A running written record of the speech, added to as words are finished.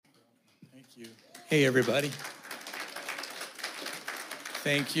you. Hey, everybody.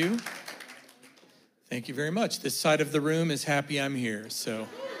 Thank you. Thank you very much. This side of the room is happy I'm here, so.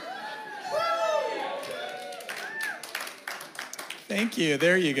 Thank you.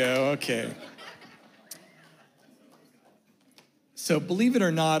 There you go. Okay. So believe it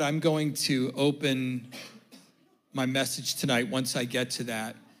or not, I'm going to open my message tonight, once I get to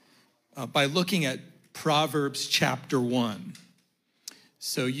that, by looking at Proverbs chapter 1.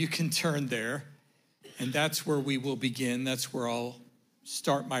 So you can turn there, and that's where we will begin. That's where I'll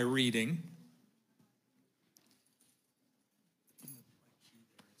start my reading.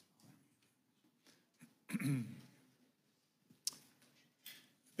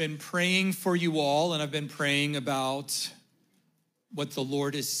 Been praying for you all, and I've been praying about what the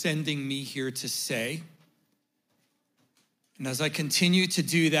Lord is sending me here to say. And as I continue to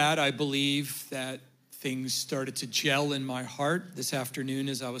do that, I believe that things started to gel in my heart this afternoon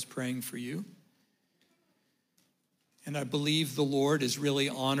as I was praying for you. And I believe the Lord is really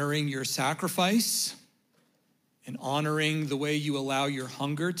honoring your sacrifice and honoring the way you allow your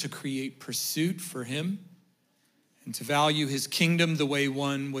hunger to create pursuit for him and to value his kingdom the way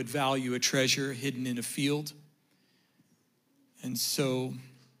one would value a treasure hidden in a field. And so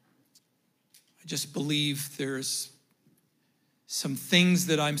I just believe there's some things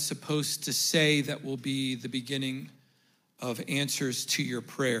that I'm supposed to say that will be the beginning of answers to your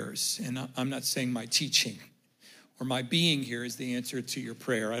prayers. And I'm not saying my teaching or my being here is the answer to your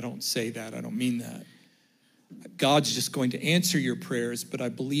prayer. I don't say that. I don't mean that. God's just going to answer your prayers, but I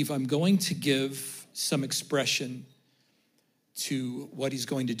believe I'm going to give some expression to what he's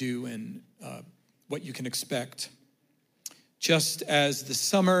going to do and what you can expect. Just as the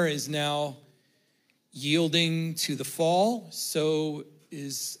summer is now yielding to the fall, so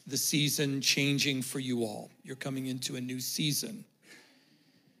is the season changing for you all. You're coming into a new season.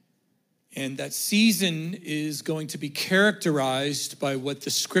 And that season is going to be characterized by what the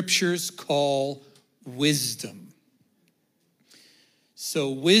scriptures call wisdom. So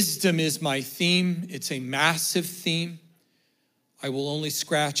wisdom is my theme. It's a massive theme. I will only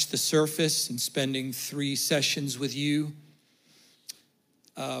scratch the surface in spending 3 sessions with you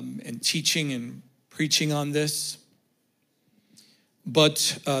and teaching and preaching on this.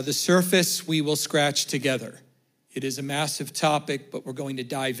 But the surface we will scratch together. It is a massive topic, but we're going to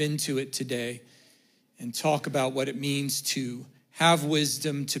dive into it today and talk about what it means to have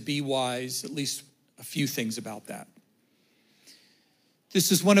wisdom, to be wise, at least a few things about that.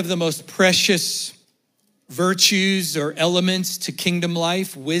 This is one of the most precious virtues or elements to kingdom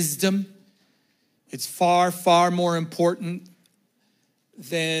life, wisdom. It's far, far more important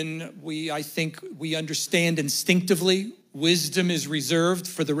than I think we understand instinctively. Wisdom is reserved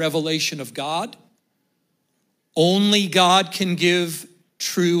for the revelation of God. Only God can give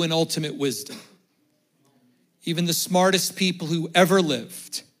true and ultimate wisdom. Even the smartest people who ever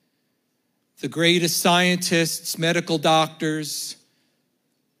lived, the greatest scientists, medical doctors,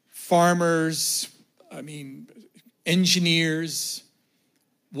 farmers, engineers,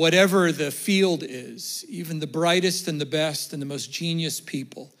 whatever the field is, even the brightest and the best and the most genius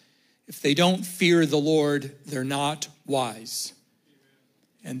people, if they don't fear the Lord, they're not wise.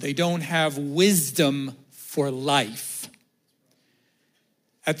 And they don't have wisdom for life.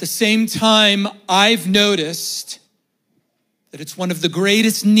 At the same time, I've noticed that it's one of the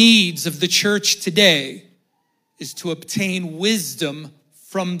greatest needs of the church today is to obtain wisdom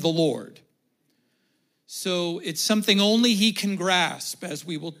from the Lord. So it's something only he can grasp,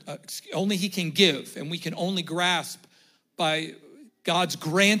 only he can give, and we can only grasp by God's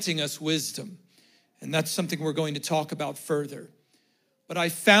granting us wisdom. And that's something we're going to talk about further. But I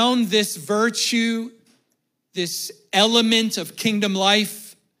found this virtue, this element of kingdom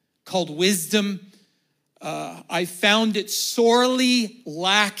life called wisdom, I found it sorely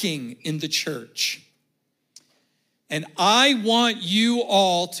lacking in the church. And I want you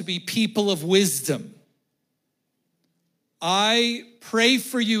all to be people of wisdom. I pray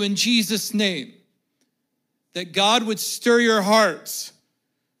for you in Jesus' name that God would stir your hearts,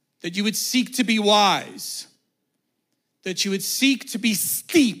 that you would seek to be wise, that you would seek to be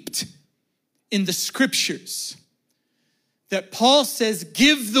steeped in the scriptures, that Paul says,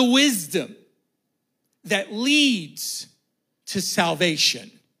 give the wisdom that leads to salvation.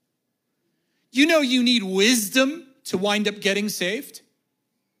 You know you need wisdom to wind up getting saved.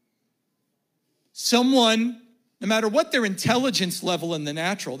 Someone, no matter what their intelligence level in the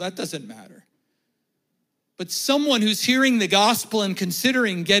natural, that doesn't matter. But someone who's hearing the gospel and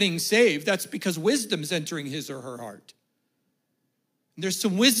considering getting saved, that's because wisdom's entering his or her heart. And there's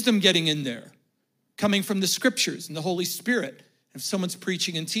some wisdom getting in there, coming from the scriptures and the Holy Spirit, if someone's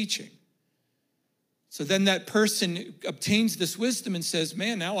preaching and teaching. So then that person obtains this wisdom and says,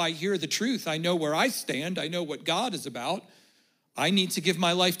 man, now I hear the truth. I know where I stand. I know what God is about. I need to give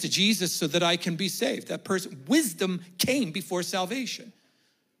my life to Jesus so that I can be saved. That person, wisdom came before salvation.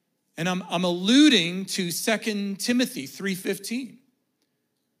 And I'm alluding to 2 Timothy 3:15.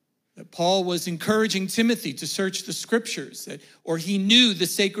 That Paul was encouraging Timothy to search the scriptures, or he knew the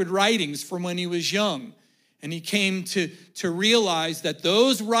sacred writings from when he was young. And he came to realize that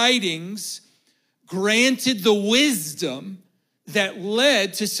those writings granted the wisdom that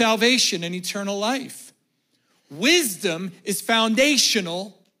led to salvation and eternal life. Wisdom is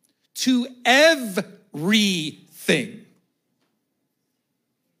foundational to everything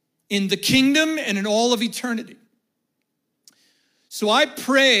in the kingdom and in all of eternity. So I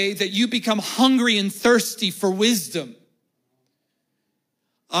pray that you become hungry and thirsty for wisdom.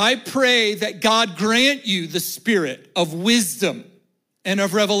 I pray that God grant you the spirit of wisdom and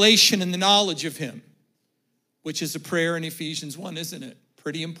of revelation and the knowledge of him, which is a prayer in Ephesians 1, isn't it?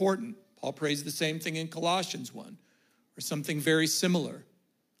 Pretty important. Paul prays the same thing in Colossians 1, or something very similar.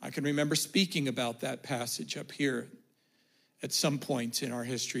 I can remember speaking about that passage up here at some point in our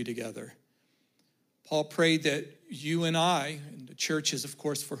history together. Paul prayed that you and I, and the churches, of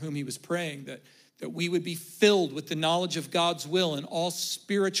course, for whom he was praying, that we would be filled with the knowledge of God's will and all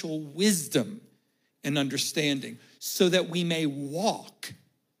spiritual wisdom and understanding, so that we may walk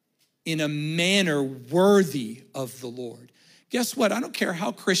in a manner worthy of the Lord. Guess what? I don't care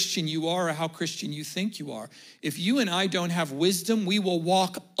how Christian you are or how Christian you think you are. If you and I don't have wisdom, we will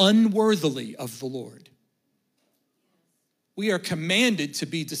walk unworthily of the Lord. We are commanded to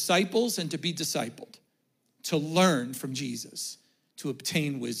be disciples and to be discipled, to learn from Jesus, to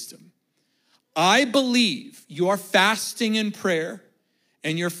obtain wisdom. I believe your fasting and prayer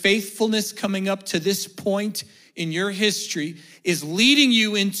and your faithfulness coming up to this point in your history is leading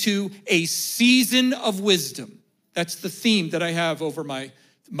you into a season of wisdom. That's the theme that I have over my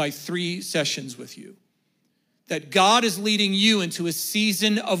 3 sessions with you. That God is leading you into a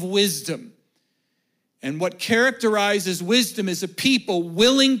season of wisdom. And what characterizes wisdom is a people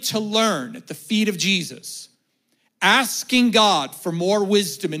willing to learn at the feet of Jesus, asking God for more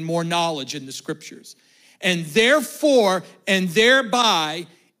wisdom and more knowledge in the scriptures. And therefore, and thereby,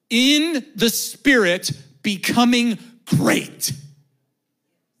 in the Spirit, becoming great.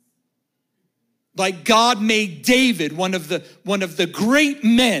 Like God made David one of the great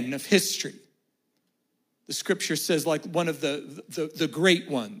men of history. The scripture says like one of the great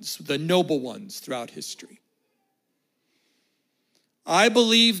ones, the noble ones throughout history. I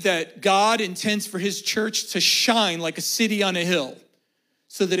believe that God intends for his church to shine like a city on a hill,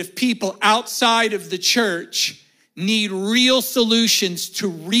 so that if people outside of the church need real solutions to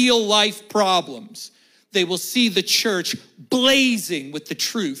real life problems, they will see the church blazing with the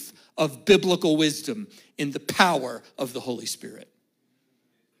truth of biblical wisdom in the power of the Holy Spirit.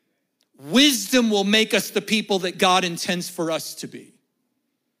 Wisdom will make us the people that God intends for us to be.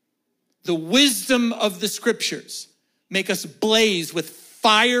 The wisdom of the scriptures make us blaze with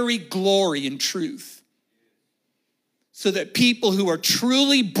fiery glory and truth, so that people who are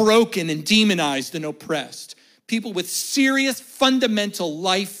truly broken and demonized and oppressed, people with serious fundamental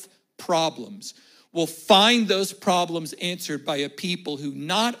life problems, will find those problems answered by a people who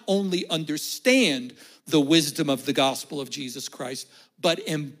not only understand the wisdom of the gospel of Jesus Christ, but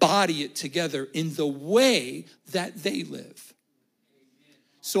embody it together in the way that they live.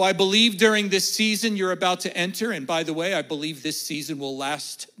 So I believe during this season you're about to enter, and by the way, I believe this season will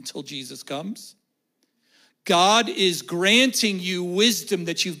last until Jesus comes. God is granting you wisdom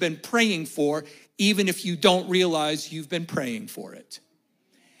that you've been praying for, even if you don't realize you've been praying for it.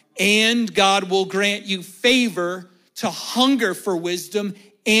 And God will grant you favor to hunger for wisdom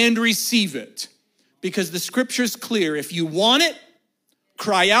and receive it. Because the scripture's clear. If you want it,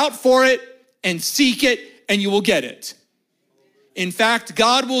 cry out for it and seek it, and you will get it. In fact,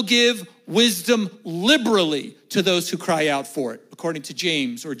 God will give wisdom liberally to those who cry out for it, according to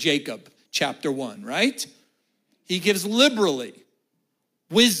James or Jacob, chapter 1, right? He gives liberally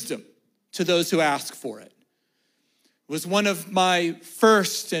wisdom to those who ask for it. It was one of my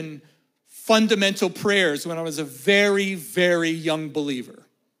first and fundamental prayers when I was a very, very young believer.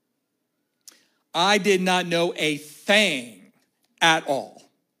 I did not know a thing at all.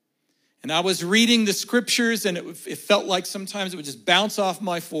 And I was reading the scriptures, and it felt like sometimes it would just bounce off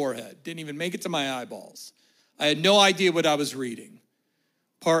my forehead. Didn't even make it to my eyeballs. I had no idea what I was reading.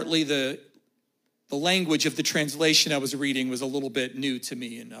 Partly the language of the translation I was reading was a little bit new to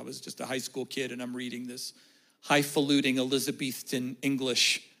me, and I was just a high school kid, and I'm reading this highfalutin Elizabethan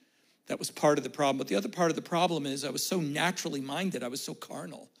English. That was part of the problem. But the other part of the problem is I was so naturally minded. I was so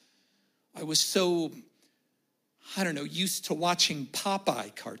carnal. I was so, I don't know, used to watching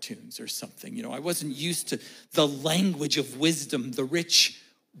Popeye cartoons or something. You know, I wasn't used to the language of wisdom, the rich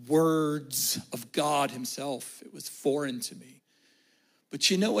words of God himself. It was foreign to me. But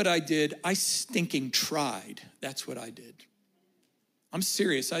you know what I did? I stinking tried. That's what I did. I'm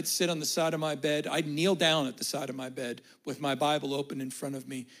serious. I'd sit on the side of my bed. I'd kneel down at the side of my bed with my Bible open in front of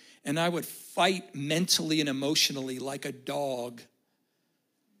me. And I would fight mentally and emotionally like a dog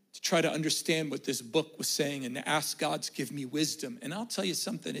to try to understand what this book was saying and to ask God to give me wisdom. And I'll tell you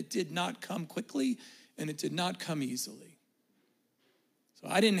something, it did not come quickly and it did not come easily. So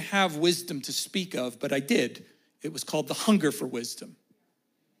I didn't have wisdom to speak of, but I did. It was called the hunger for wisdom.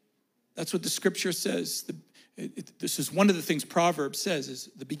 That's what the scripture says. This is one of the things Proverbs says, is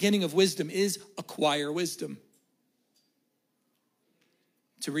the beginning of wisdom is acquire wisdom.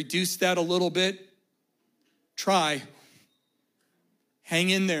 To reduce that a little bit, try. Hang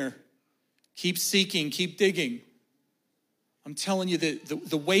in there. Keep seeking, keep digging. I'm telling you that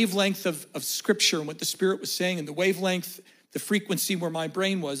the wavelength of scripture and what the Spirit was saying, and the wavelength, the frequency where my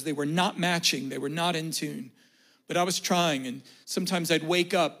brain was, they were not matching. They were not in tune. But I was trying, and sometimes I'd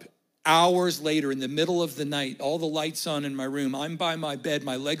wake up hours later in the middle of the night, all the lights on in my room. I'm by my bed,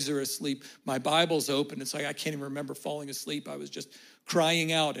 my legs are asleep, my Bible's open. It's like I can't even remember falling asleep. I was just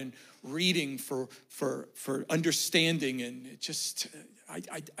crying out and reading for understanding, and it just,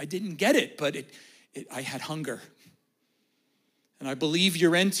 I didn't get it, but I had hunger. And I believe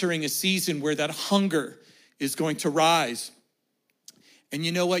you're entering a season where that hunger is going to rise. And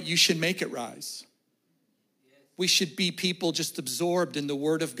you know what? You should make it rise. We should be people just absorbed in the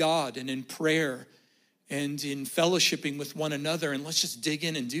Word of God and in prayer and in fellowshipping with one another. And let's just dig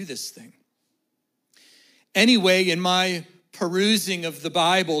in and do this thing. Anyway, in my perusing of the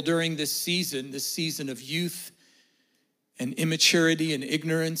Bible during this season of youth and immaturity and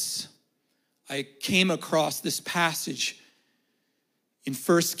ignorance, I came across this passage in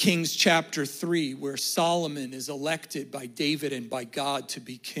 1 Kings chapter 3, where Solomon is elected by David and by God to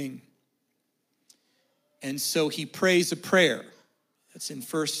be king. And so he prays a prayer. That's in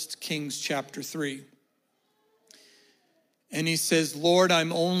 1 Kings chapter 3. And he says, Lord,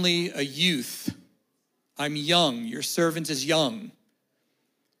 I'm only a youth. I'm young. Your servant is young.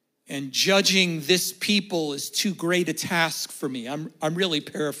 And judging this people is too great a task for me. I'm really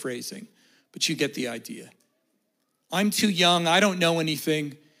paraphrasing, but you get the idea. I'm too young. I don't know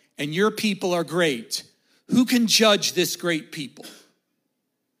anything. And your people are great. Who can judge this great people?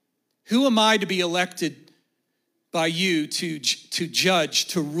 Who am I to be elected by you to judge,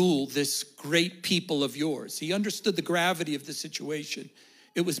 to rule this great people of yours? He understood the gravity of the situation.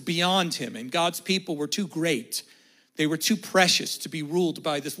 It was beyond him, and God's people were too great. They were too precious to be ruled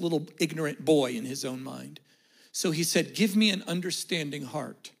by this little ignorant boy in his own mind. So he said, give me an understanding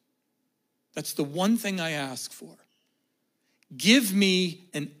heart. That's the one thing I ask for. Give me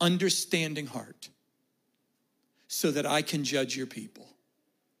an understanding heart so that I can judge your people.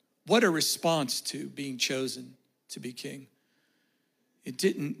 What a response to being chosen to be king. It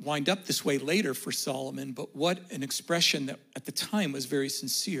didn't wind up this way later for Solomon, but what an expression that at the time was very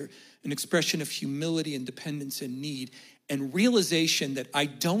sincere, an expression of humility and dependence and need and realization that I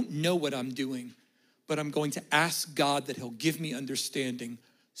don't know what I'm doing, but I'm going to ask God that he'll give me understanding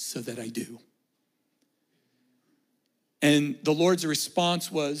so that I do. And the Lord's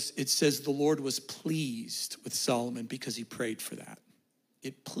response was, it says the Lord was pleased with Solomon because he prayed for that.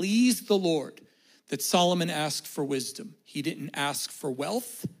 It pleased the Lord that Solomon asked for wisdom. He didn't ask for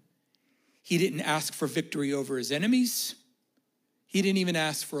wealth. He didn't ask for victory over his enemies. He didn't even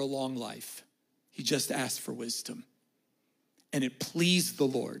ask for a long life. He just asked for wisdom. And it pleased the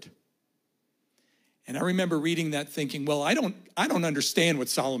Lord. And I remember reading that thinking, well, I don't understand what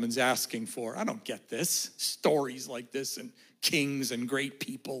Solomon's asking for. I don't get this. Stories like this and kings and great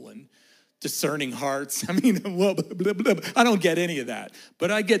people and discerning hearts. I mean, blah, blah, blah, blah. I don't get any of that.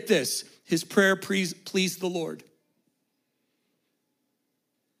 But I get this. His prayer pleased the Lord.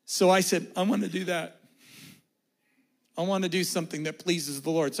 So I said, I want to do that. I want to do something that pleases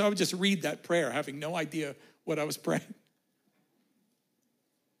the Lord. So I would just read that prayer, having no idea what I was praying.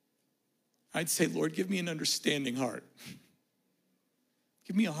 I'd say, Lord, give me an understanding heart.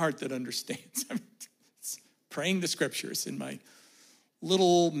 Give me a heart that understands. I mean, praying the scriptures in my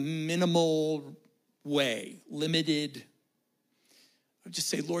little minimal way, limited. I would just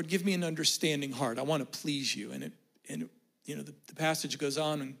say, Lord, give me an understanding heart. I want to please you. And the passage goes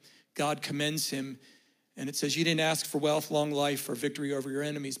on and God commends him. And it says, you didn't ask for wealth, long life, or victory over your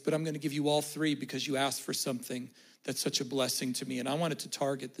enemies, but I'm going to give you all three because you asked for something that's such a blessing to me. And I wanted to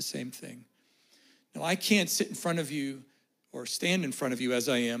target the same thing. Now, I can't sit in front of you or stand in front of you as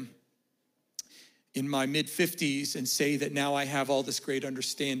I am in my mid-50s and say that now I have all this great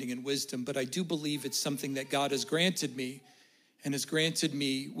understanding and wisdom, but I do believe it's something that God has granted me and has granted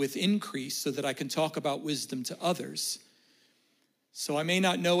me with increase so that I can talk about wisdom to others. So I may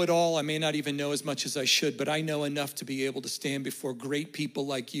not know it all. I may not even know as much as I should, but I know enough to be able to stand before great people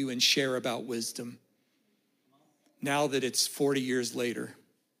like you and share about wisdom. Now that it's 40 years later,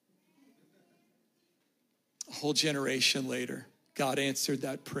 a whole generation later, God answered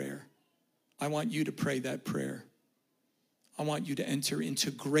that prayer. I want you to pray that prayer. I want you to enter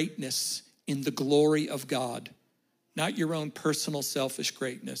into greatness in the glory of God, not your own personal selfish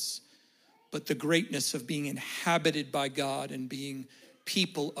greatness, but the greatness of being inhabited by God and being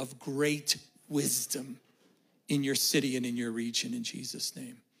people of great wisdom in your city and in your region, in Jesus'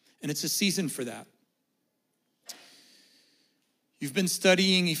 name. And it's a season for that. You've been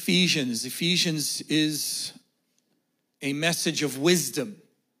studying Ephesians. Ephesians is a message of wisdom.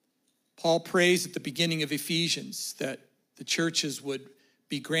 Paul prays at the beginning of Ephesians that the churches would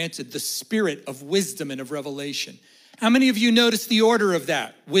be granted the spirit of wisdom and of revelation. How many of you notice the order of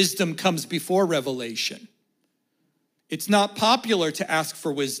that? Wisdom comes before revelation. It's not popular to ask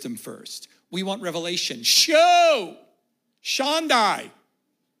for wisdom first. We want revelation. Shandai.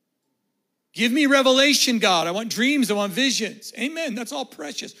 Give me revelation, God. I want dreams. I want visions. Amen. That's all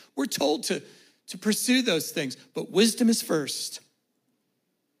precious. We're told to pursue those things. But wisdom is first.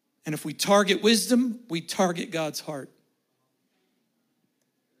 And if we target wisdom, we target God's heart.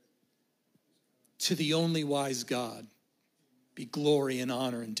 To the only wise God be glory and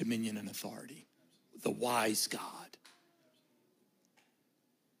honor and dominion and authority. The wise God.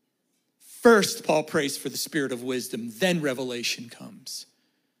 First, Paul prays for the spirit of wisdom, then revelation comes.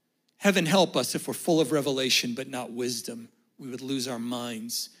 Heaven help us if we're full of revelation but not wisdom. We would lose our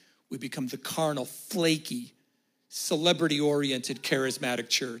minds. We become the carnal, flaky, celebrity-oriented, charismatic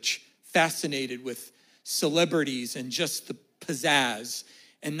church, fascinated with celebrities and just the pizzazz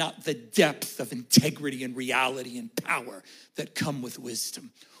and not the depth of integrity and reality and power that come with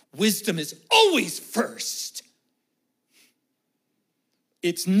wisdom. Wisdom is always first.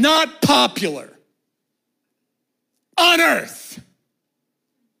 It's not popular on earth,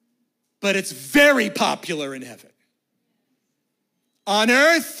 but it's very popular in heaven. On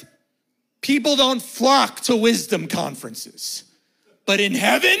earth, people don't flock to wisdom conferences, but in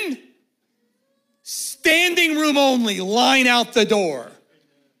heaven, standing room only, line out the door.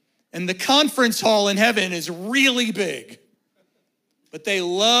 And the conference hall in heaven is really big. But they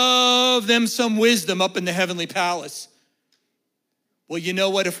love them some wisdom up in the heavenly palace. Well, you know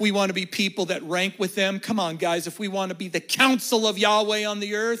what? If we want to be people that rank with them, come on, guys, if we want to be the counsel of Yahweh on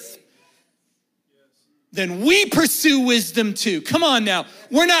the earth, then we pursue wisdom too. Come on now.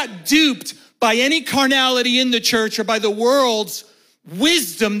 We're not duped by any carnality in the church or by the world's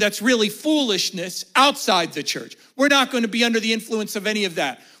wisdom that's really foolishness outside the church. We're not going to be under the influence of any of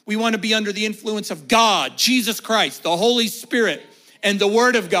that. We want to be under the influence of God, Jesus Christ, the Holy Spirit, and the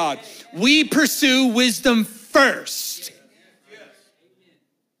Word of God. We pursue wisdom first.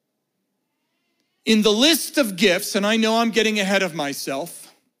 In the list of gifts, and I know I'm getting ahead of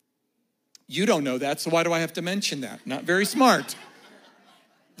myself. You don't know that, so why do I have to mention that? Not very smart.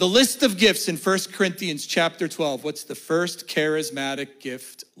 The list of gifts in 1 Corinthians chapter 12, what's the first charismatic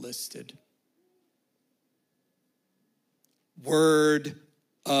gift listed? Word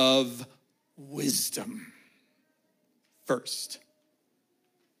of wisdom. First.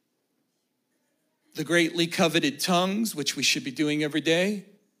 The greatly coveted tongues, which we should be doing every day.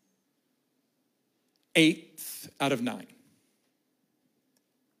 8th out of 9.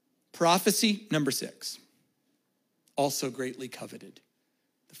 Prophecy, number 6. Also greatly coveted.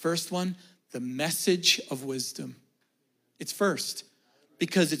 The first one, the message of wisdom. It's first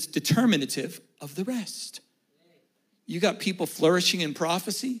because it's determinative of the rest. You got people flourishing in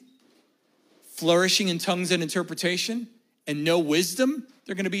prophecy, flourishing in tongues and interpretation, and no wisdom.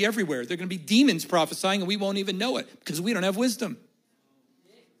 They're going to be everywhere. They're going to be demons prophesying, and we won't even know it because we don't have wisdom.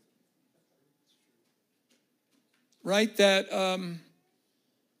 Right? That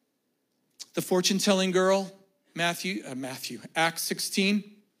the fortune-telling girl, Acts 16,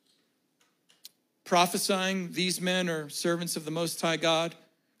 prophesying, these men are servants of the Most High God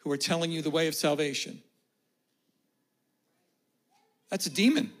who are telling you the way of salvation. That's a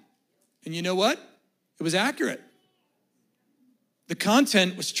demon. And you know what? It was accurate. The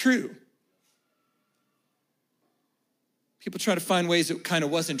content was true. People try to find ways it kind of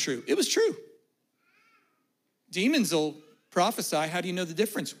wasn't true. It was true. Demons will prophesy. How do you know the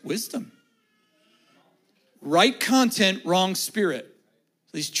difference? Wisdom. Right content, wrong spirit.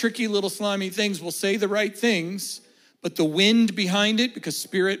 These tricky little slimy things will say the right things, but the wind behind it, because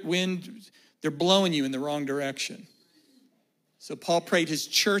spirit, wind, They're blowing you in the wrong direction. So Paul prayed his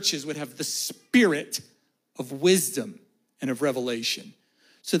churches would have the spirit of wisdom and of revelation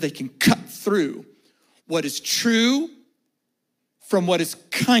so they can cut through what is true from what is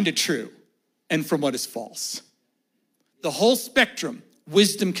kind of true and from what is false. The whole spectrum,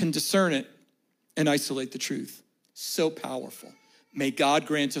 wisdom can discern it and isolate the truth. So powerful. May God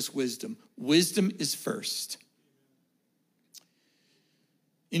grant us wisdom. Wisdom is first.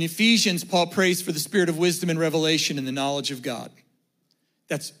 In Ephesians, Paul prays for the spirit of wisdom and revelation in the knowledge of God.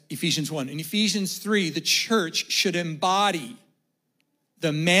 That's Ephesians 1. In Ephesians 3, the church should embody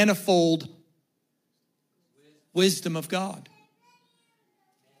the manifold wisdom of God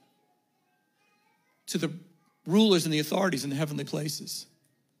to the rulers and the authorities in the heavenly places.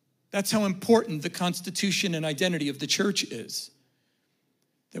 That's how important the constitution and identity of the church is.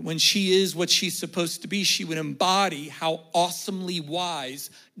 That when she is what she's supposed to be, she would embody how awesomely wise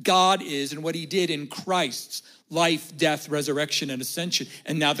God is and what he did in Christ's life, death, resurrection, and ascension,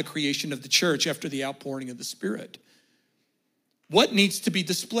 and now the creation of the church after the outpouring of the Spirit. What needs to be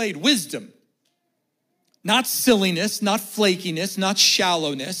displayed? Wisdom. Not silliness, not flakiness, not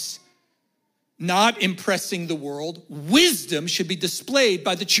shallowness, not impressing the world. Wisdom should be displayed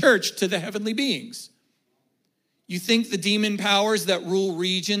by the church to the heavenly beings. You think the demon powers that rule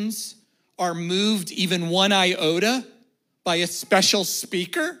regions are moved even one iota by a special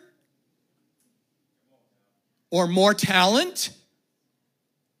speaker? Or more talent?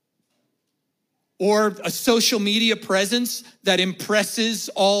 Or a social media presence that impresses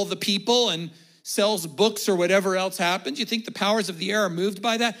all the people and sells books or whatever else happens? You think the powers of the air are moved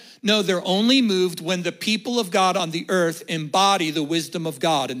by that? No, they're only moved when the people of God on the earth embody the wisdom of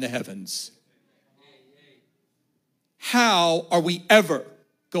God in the heavens. How are we ever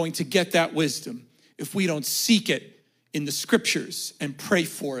going to get that wisdom if we don't seek it in the scriptures and pray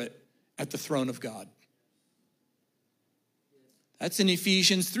for it at the throne of God? That's in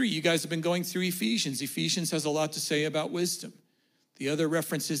Ephesians 3. You guys have been going through Ephesians. Ephesians has a lot to say about wisdom. The other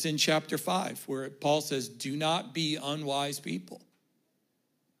reference is in chapter 5, where Paul says, do not be unwise people,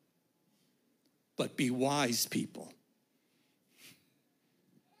 but be wise people.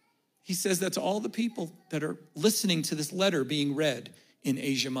 He says that's all the people that are listening to this letter being read in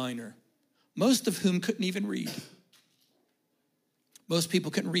Asia Minor, most of whom couldn't even read. Most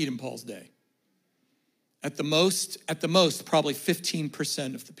people couldn't read in Paul's day. At the most, probably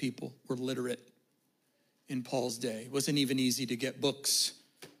 15% of the people were literate in Paul's day. It wasn't even easy to get books.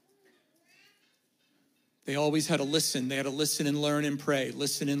 They always had to listen. They had to listen and learn and pray.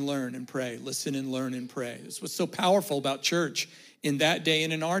 Listen and learn and pray. Listen and learn and pray. This was so powerful about church in that day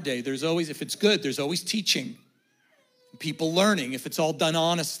and in our day. There's always, if it's good, there's always teaching. People learning, if it's all done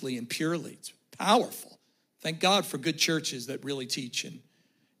honestly and purely. It's powerful. Thank God for good churches that really teach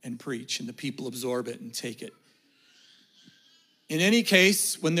and preach, and the people absorb it and take it. In any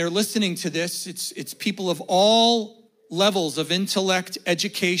case, when they're listening to this, it's people of all levels of intellect,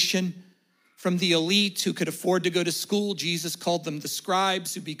 education, from the elite who could afford to go to school. Jesus called them the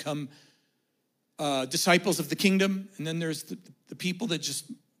scribes, who become disciples of the kingdom. And then there's the people that just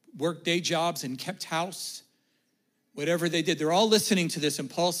worked day jobs and kept house. Whatever they did, they're all listening to this. And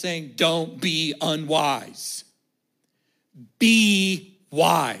Paul's saying, don't be unwise. Be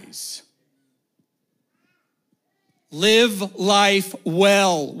wise. Live life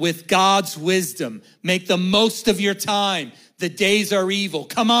well with God's wisdom. Make the most of your time. The days are evil.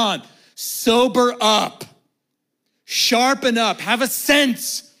 Come on, sober up. Sharpen up. Have a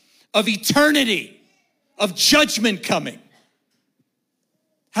sense of eternity, of judgment coming.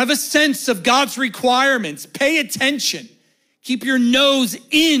 Have a sense of God's requirements. Pay attention. Keep your nose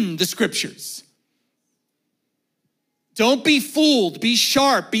in the scriptures. Don't be fooled. Be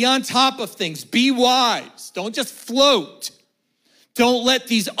sharp. Be on top of things. Be wise. Don't just float. Don't let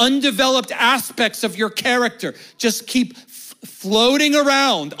these undeveloped aspects of your character just keep floating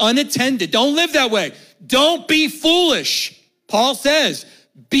around unattended. Don't live that way. Don't be foolish. Paul says,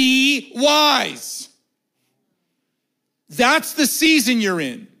 be wise. That's the season you're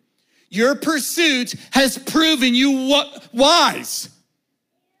in. Your pursuit has proven you wise.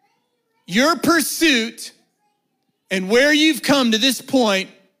 Your pursuit and where you've come to this point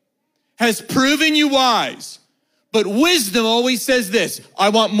has proven you wise. But wisdom always says this: I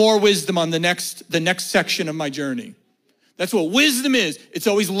want more wisdom on the next section of my journey. That's what wisdom is. It's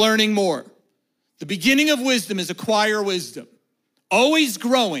always learning more. The beginning of wisdom is acquire wisdom. Always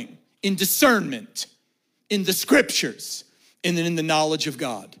growing in discernment, in the scriptures, and then in the knowledge of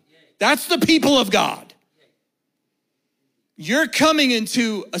God. That's the people of God. You're coming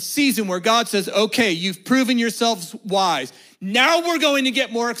into a season where God says, okay, you've proven yourselves wise. Now we're going to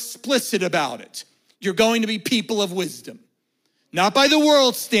get more explicit about it. You're going to be people of wisdom. Not by the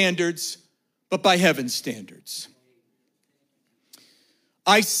world's standards, but by heaven's standards.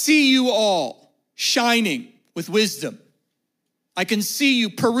 I see you all shining with wisdom. I can see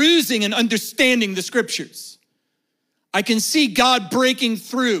you perusing and understanding the scriptures. I can see God breaking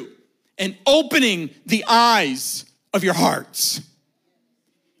through and opening the eyes of your hearts.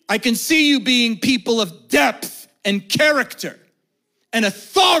 I can see you being people of depth and character and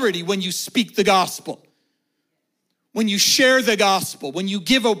authority when you speak the gospel, when you share the gospel, when you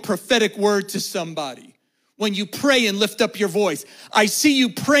give a prophetic word to somebody, when you pray and lift up your voice. I see you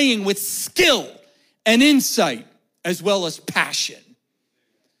praying with skill and insight as well as passion.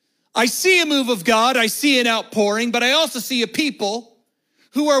 I see a move of God, I see an outpouring, but I also see a people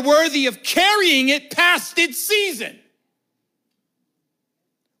who are worthy of carrying it past its season.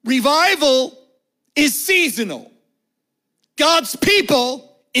 Revival is seasonal. God's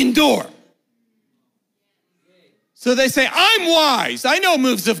people endure. So they say, I'm wise. I know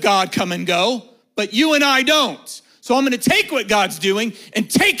moves of God come and go, but you and I don't. So I'm going to take what God's doing and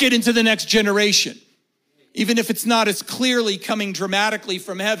take it into the next generation. Even if it's not as clearly coming dramatically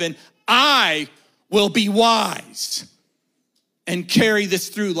from heaven, I will be wise and carry this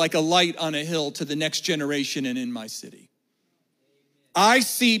through like a light on a hill to the next generation and in my city. I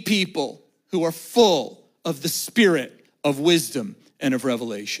see people who are full of the spirit of wisdom and of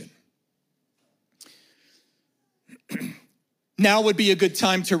revelation. Now would be a good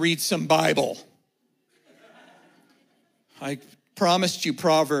time to read some Bible. I promised you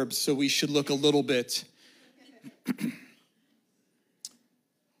Proverbs, so we should look a little bit.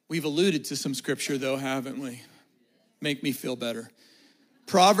 We've alluded to some scripture though, haven't we? Make me feel better.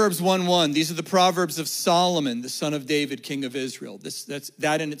 Proverbs 1:1. These are the Proverbs of Solomon, the son of David, king of Israel.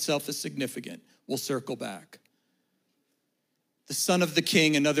 That in itself is significant. We'll circle back. The son of the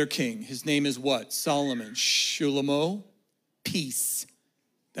king, another king. His name is what? Solomon. Shulamo, peace.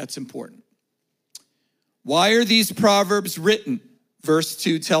 That's important. Why are these Proverbs written? Verse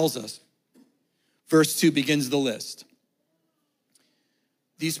 2 tells us. Verse 2 begins the list.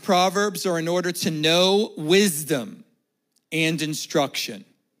 These Proverbs are in order to know wisdom and instruction,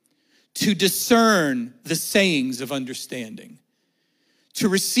 to discern the sayings of understanding, to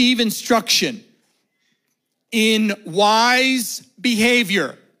receive instruction in wise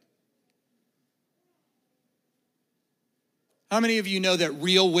behavior. How many of you know that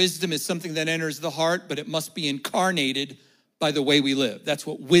real wisdom is something that enters the heart, but it must be incarnated by the way we live? That's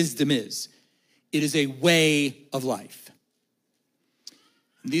what wisdom is. It is a way of life.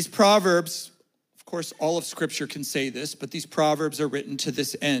 And these Proverbs, of course, all of Scripture can say this, but these Proverbs are written to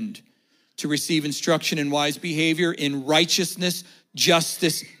this end, to receive instruction in wise behavior, in righteousness,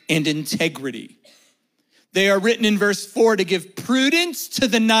 justice, and integrity. They are written in verse 4 to give prudence to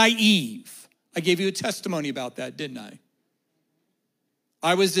the naive. I gave you a testimony about that, didn't I?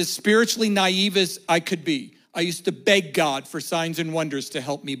 I was as spiritually naive as I could be. I used to beg God for signs and wonders to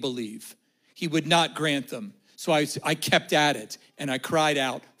help me believe. He would not grant them. So I kept at it and I cried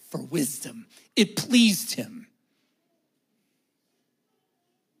out for wisdom. It pleased him.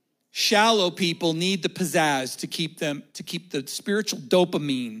 Shallow people need the pizzazz to keep the spiritual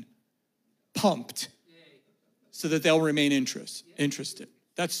dopamine pumped so that they'll remain interested.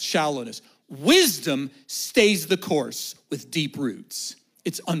 That's shallowness. Wisdom stays the course with deep roots.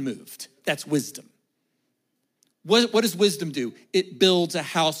 It's unmoved. That's wisdom. What does wisdom do? It builds a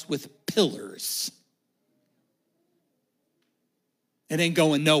house with pillars. It ain't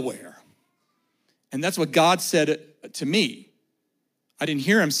going nowhere. And that's what God said to me. I didn't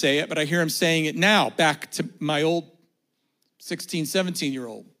hear him say it, but I hear him saying it now, back to my old 16,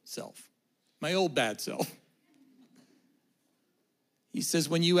 17-year-old self, my old bad self. He says,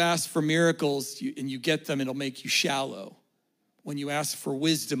 when you ask for miracles and you get them, it'll make you shallow. When you ask for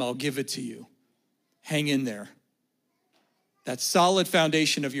wisdom, I'll give it to you. Hang in there. That solid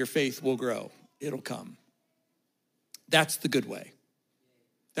foundation of your faith will grow. It'll come. That's the good way.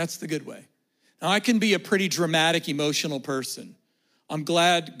 That's the good way. Now, I can be a pretty dramatic, emotional person. I'm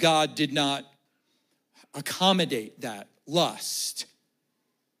glad God did not accommodate that lust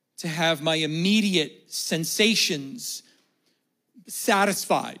to have my immediate sensations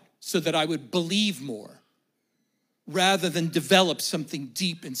satisfied so that I would believe more rather than develop something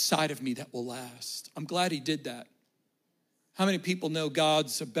deep inside of me that will last. I'm glad he did that. How many people know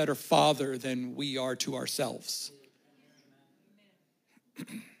God's a better father than we are to ourselves?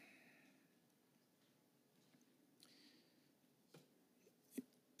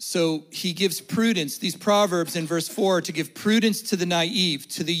 So he gives prudence, these proverbs in verse 4, to give prudence to the naive,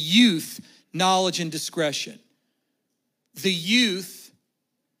 to the youth, knowledge and discretion. The youth,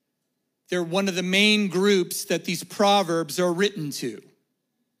 they're one of the main groups that these proverbs are written to.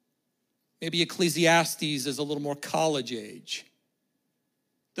 Maybe Ecclesiastes is a little more college age.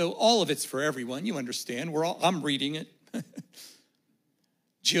 Though all of it's for everyone, you understand. I'm reading it.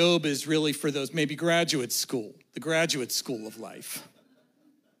 Job is really for those, maybe graduate school, the graduate school of life.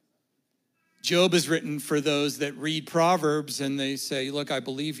 Job is written for those that read Proverbs and they say, look, I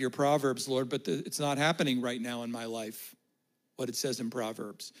believe your Proverbs, Lord, but it's not happening right now in my life, what it says in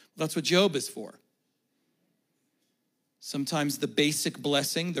Proverbs. That's what Job is for. Sometimes the basic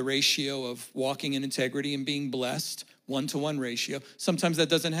blessing, the ratio of walking in integrity and being blessed, 1-to-1 ratio, sometimes that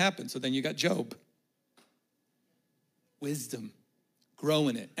doesn't happen. So then you got Job. Wisdom, grow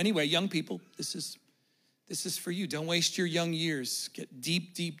in it. Anyway, young people, this is for you. Don't waste your young years. Get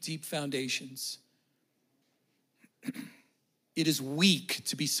deep, deep, deep foundations. It is weak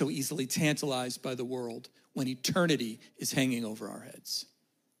to be so easily tantalized by the world when eternity is hanging over our heads.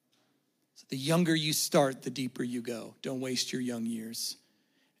 So the younger you start, the deeper you go. Don't waste your young years.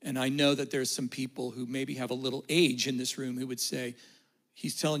 And I know that there's some people who maybe have a little age in this room who would say,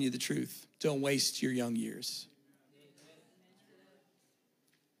 he's telling you the truth. Don't waste your young years.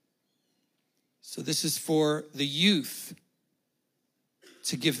 So this is for the youth,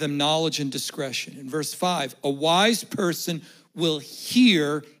 to give them knowledge and discretion. In verse 5, a wise person will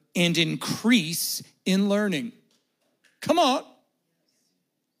hear and increase in learning. Come on.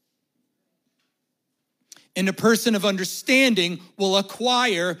 And a person of understanding will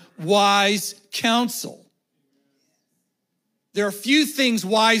acquire wise counsel. There are few things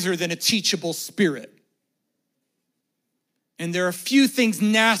wiser than a teachable spirit. And there are few things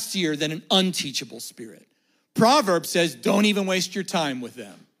nastier than an unteachable spirit. Proverbs says, don't even waste your time with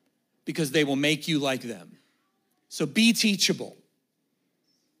them because they will make you like them. So be teachable.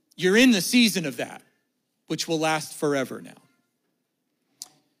 You're in the season of that, which will last forever now.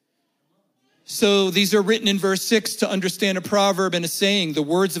 So these are written in verse 6 to understand a proverb and a saying, the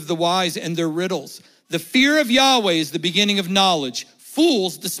words of the wise and their riddles. The fear of Yahweh is the beginning of knowledge.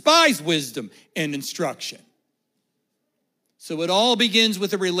 Fools despise wisdom and instruction. So it all begins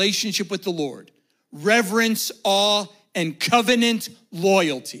with a relationship with the Lord. Reverence, awe, and covenant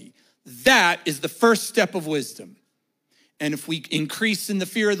loyalty. That is the first step of wisdom. And if we increase in the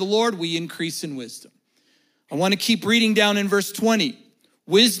fear of the Lord, we increase in wisdom. I want to keep reading down in verse 20.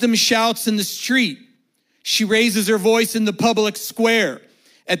 Wisdom shouts in the street. She raises her voice in the public square.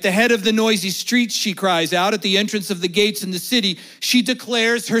 At the head of the noisy streets, she cries out. At the entrance of the gates in the city, she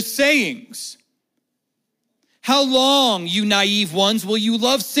declares her sayings. How long, you naive ones, will you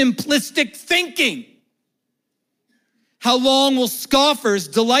love simplistic thinking? How long will scoffers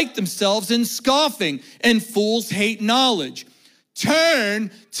delight themselves in scoffing and fools hate knowledge?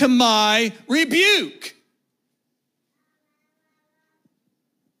 Turn to my rebuke.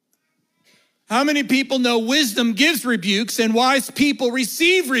 How many people know wisdom gives rebukes and wise people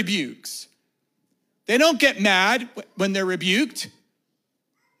receive rebukes? They don't get mad when they're rebuked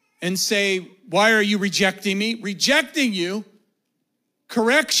and say, why are you rejecting me? Rejecting you,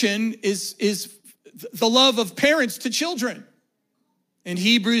 correction is the love of parents to children. In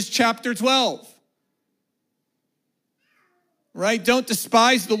Hebrews chapter 12. Right? Don't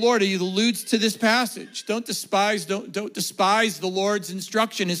despise the Lord. He alludes to this passage. Don't despise the Lord's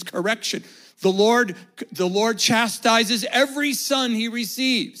instruction, his correction. The Lord chastises every son he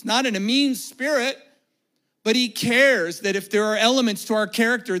receives, not in a mean spirit, but he cares that if there are elements to our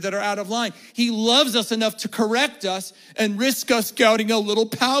character that are out of line, he loves us enough to correct us and risk us getting a little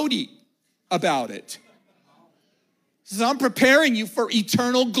pouty about it. He says, I'm preparing you for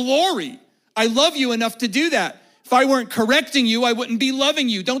eternal glory. I love you enough to do that. If I weren't correcting you, I wouldn't be loving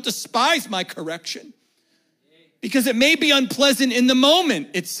you. Don't despise my correction. Because it may be unpleasant in the moment,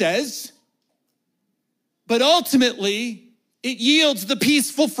 it says, but ultimately, it yields the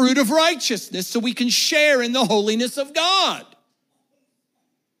peaceful fruit of righteousness so we can share in the holiness of God.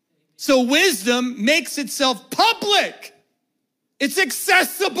 So wisdom makes itself public. It's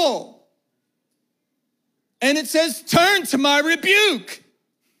accessible. And it says, turn to my rebuke.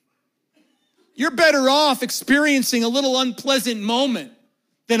 You're better off experiencing a little unpleasant moment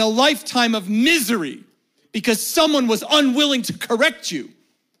than a lifetime of misery because someone was unwilling to correct you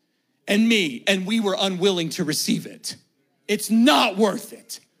and me, and we were unwilling to receive it. It's not worth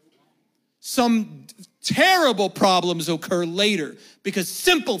it. Some terrible problems occur later because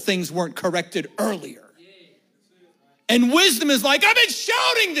simple things weren't corrected earlier. And wisdom is like, I've been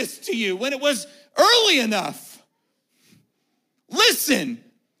shouting this to you when it was early enough. Listen,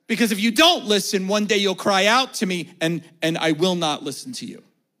 Because if you don't listen, one day you'll cry out to me and I will not listen to you. It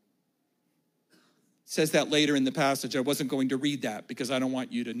says that later in the passage. I wasn't going to read that because I don't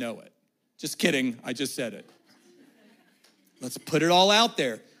want you to know it. Just kidding, I just said it. Let's put it all out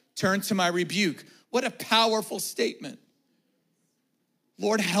there. Turn to my rebuke. What a powerful statement.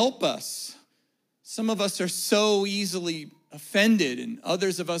 Lord, help us. Some of us are so easily offended and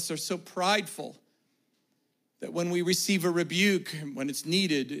others of us are so prideful that when we receive a rebuke, when it's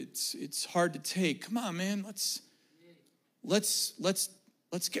needed, it's hard to take. Come on, man, let's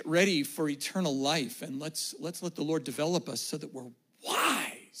get ready for eternal life, and let's let the Lord develop us so that we're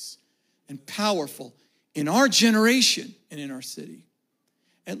wise and powerful in our generation and in our city.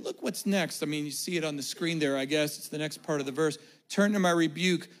 And look what's next. I mean, you see it on the screen there, I guess. It's the next part of the verse. Turn to my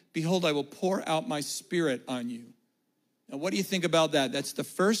rebuke. Behold, I will pour out my spirit on you. Now, what do you think about that? That's the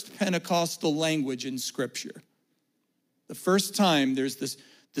first Pentecostal language in Scripture. The first time there's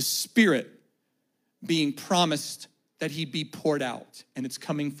the Spirit being promised that he'd be poured out, and it's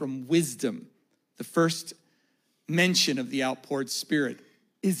coming from wisdom. The first mention of the outpoured Spirit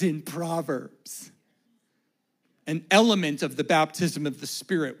is in Proverbs. An element of the baptism of the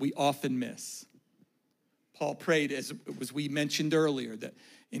Spirit we often miss. Paul prayed, as we mentioned earlier, that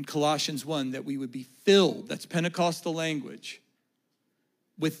in Colossians 1, that we would be filled, that's Pentecostal language,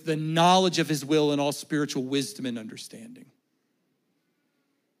 with the knowledge of his will and all spiritual wisdom and understanding.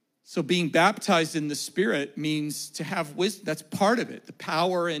 So being baptized in the Spirit means to have wisdom. That's part of it. The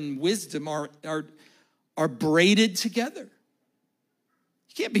power and wisdom are braided together.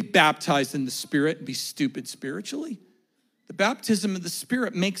 You can't be baptized in the Spirit and be stupid spiritually. The baptism of the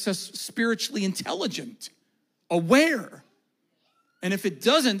Spirit makes us spiritually intelligent, aware. And if it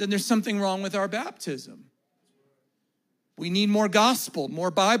doesn't, then there's something wrong with our baptism. We need more gospel, more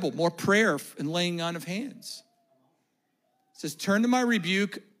Bible, more prayer and laying on of hands. It says, turn to my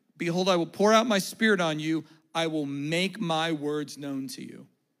rebuke. Behold, I will pour out my Spirit on you. I will make my words known to you.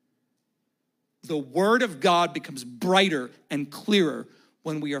 The word of God becomes brighter and clearer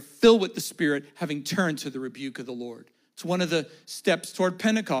when we are filled with the Spirit, having turned to the rebuke of the Lord. It's one of the steps toward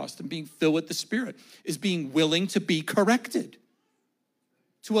Pentecost, and being filled with the Spirit is being willing to be corrected.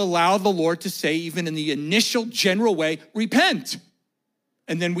 To allow the Lord to say, even in the initial general way, repent.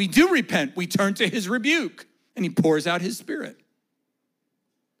 And then we do repent. We turn to his rebuke, and he pours out his Spirit.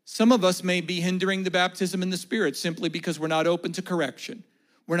 Some of us may be hindering the baptism in the Spirit simply because we're not open to correction.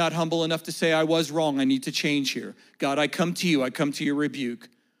 We're not humble enough to say, I was wrong, I need to change here. God, I come to you, I come to your rebuke.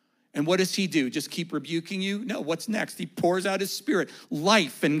 And what does he do? Just keep rebuking you? No, what's next? He pours out his Spirit,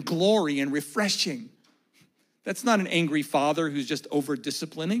 life and glory and refreshing. That's not an angry father who's just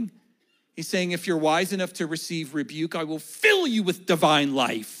over-disciplining. He's saying, if you're wise enough to receive rebuke, I will fill you with divine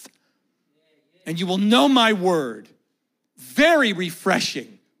life. And you will know my word. Very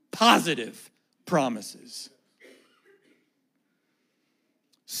refreshing, positive promises.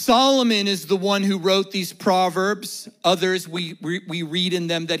 Solomon is the one who wrote these Proverbs. Others, we read in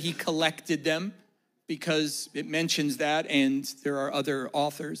them that he collected them because it mentions that, and there are other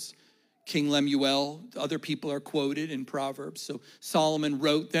authors. King Lemuel, other people are quoted in Proverbs. So Solomon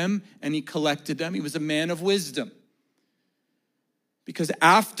wrote them and he collected them. He was a man of wisdom. Because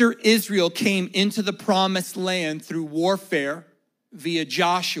after Israel came into the promised land through warfare via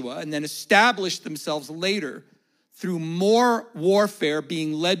Joshua and then established themselves later through more warfare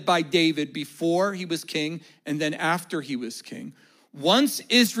being led by David before he was king and then after he was king. Once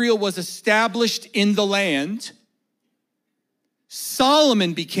Israel was established in the land,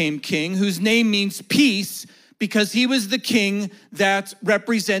 Solomon became king, whose name means peace, because he was the king that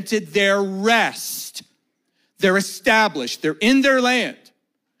represented their rest. They're established. They're in their land.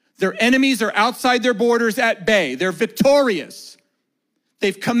 Their enemies are outside their borders at bay. They're victorious.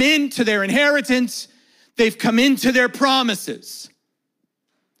 They've come into their inheritance. They've come into their promises.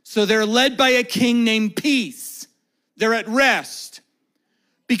 So they're led by a king named Peace. They're at rest.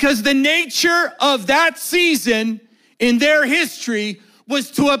 Because the nature of that season in their history was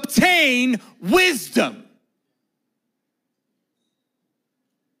to obtain wisdom.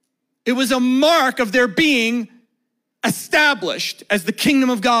 It was a mark of their being established as the kingdom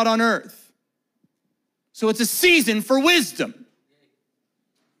of God on earth. So it's a season for wisdom.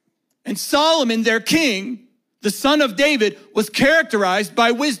 And Solomon, their king, the son of David, was characterized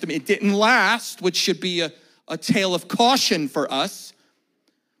by wisdom. It didn't last, which should be a tale of caution for us.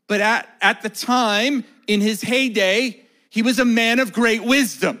 But at the time, in his heyday, he was a man of great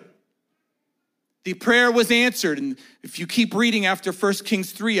wisdom. The prayer was answered. And if you keep reading after 1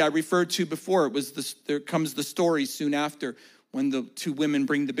 Kings 3, I referred to before, there comes the story soon after when the two women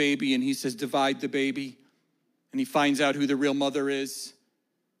bring the baby and he says, divide the baby. And he finds out who the real mother is.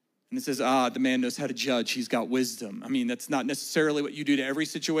 And it says, the man knows how to judge. He's got wisdom. I mean, that's not necessarily what you do to every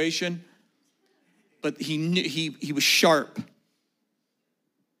situation, but he knew, he was sharp.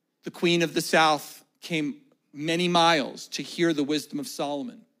 The queen of the south came many miles to hear the wisdom of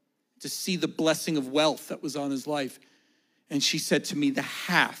Solomon, to see the blessing of wealth that was on his life. And she said to me, the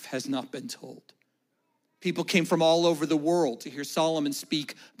half has not been told. People came from all over the world to hear Solomon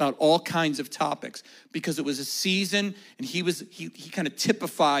speak about all kinds of topics because it was a season, and he kind of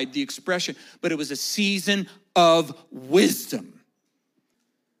typified the expression, but it was a season of wisdom.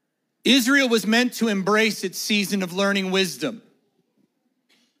 Israel was meant to embrace its season of learning wisdom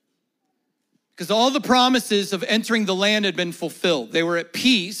because all the promises of entering the land had been fulfilled. They were at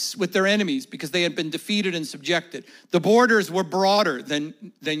peace with their enemies because they had been defeated and subjected. The borders were broader than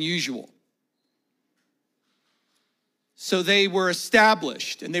usual. So they were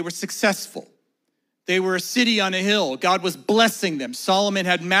established and they were successful. They were a city on a hill. God was blessing them. Solomon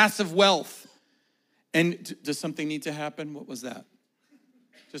had massive wealth. And does something need to happen? What was that?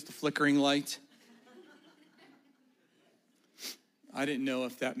 Just a flickering light? I didn't know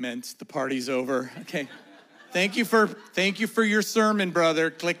if that meant the party's over. Okay. Thank you for your sermon,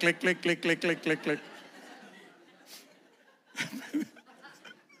 brother. Click, click, click, click, click, click, click, click.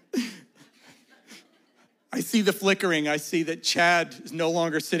 I see the flickering. I see that Chad is no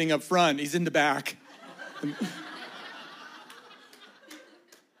longer sitting up front. He's in the back.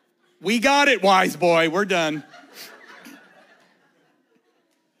 We got it, wise boy. We're done.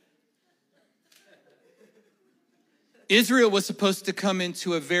 Israel was supposed to come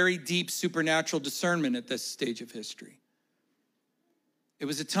into a very deep supernatural discernment at this stage of history. It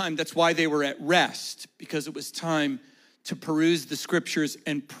was a time, that's why they were at rest, because it was time to peruse the scriptures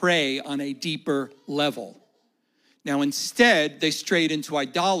and pray on a deeper level. Now, instead, they strayed into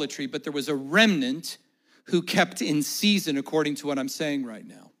idolatry, but there was a remnant who kept in season, according to what I'm saying right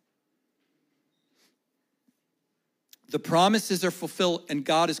now. The promises are fulfilled, and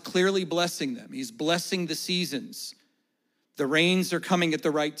God is clearly blessing them. He's blessing the seasons. The rains are coming at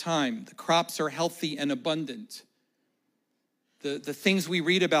the right time. The crops are healthy and abundant. The things we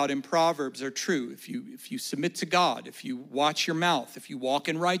read about in Proverbs are true. If you submit to God, if you watch your mouth, if you walk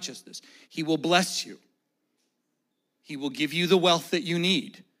in righteousness, he will bless you. He will give you the wealth that you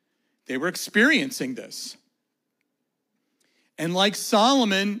need. They were experiencing this. And like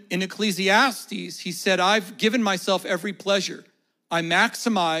Solomon in Ecclesiastes, he said, I've given myself every pleasure. I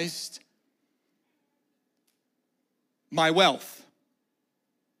maximized my wealth.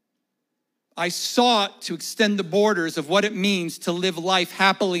 I sought to extend the borders of what it means to live life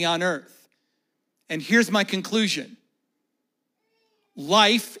happily on earth. And here's my conclusion.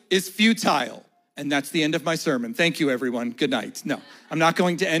 Life is futile. And that's the end of my sermon. Thank you, everyone. Good night. No, I'm not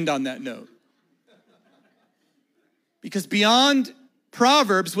going to end on that note. Because beyond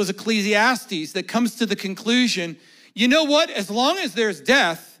Proverbs was Ecclesiastes that comes to the conclusion, you know what? As long as there's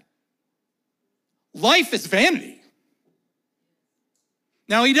death, life is vanity.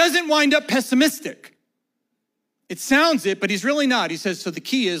 Now, he doesn't wind up pessimistic. It sounds it, but he's really not. He says, so the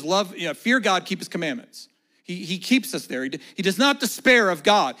key is love, fear God, keep his commandments. He keeps us there. He does not despair of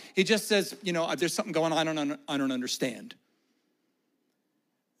God. He just says, there's something going on I don't understand.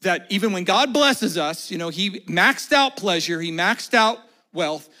 That even when God blesses us, he maxed out pleasure, he maxed out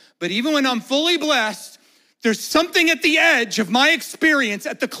wealth, but even when I'm fully blessed, there's something at the edge of my experience,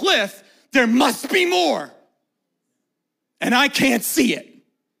 at the cliff, there must be more. And I can't see it.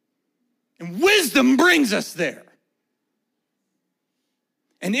 And wisdom brings us there.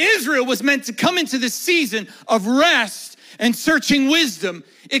 And Israel was meant to come into this season of rest and searching wisdom,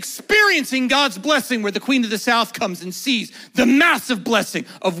 experiencing God's blessing where the Queen of the South comes and sees the massive blessing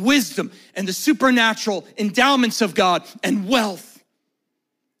of wisdom and the supernatural endowments of God and wealth.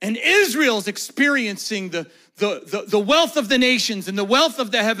 And Israel's experiencing the wealth of the nations and the wealth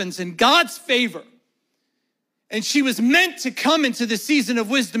of the heavens and God's favor. And she was meant to come into the season of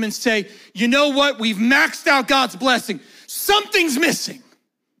wisdom and say, you know what? We've maxed out God's blessing. Something's missing.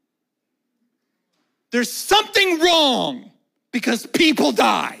 There's something wrong because people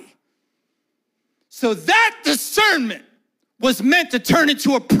die. So that discernment was meant to turn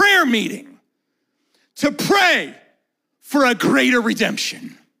into a prayer meeting to pray for a greater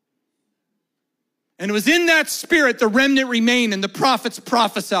redemption. And it was in that spirit the remnant remained and the prophets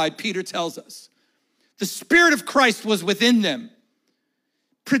prophesied, Peter tells us. The Spirit of Christ was within them,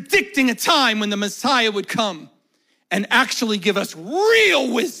 predicting a time when the Messiah would come and actually give us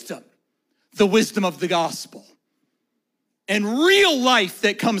real wisdom, the wisdom of the gospel, and real life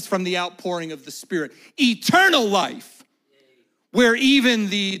that comes from the outpouring of the Spirit, eternal life, where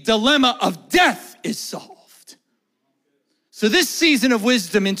even the dilemma of death is solved. So this season of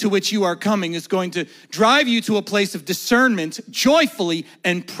wisdom into which you are coming is going to drive you to a place of discernment joyfully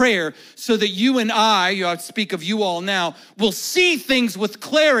and prayer so that you and I speak of you all now, will see things with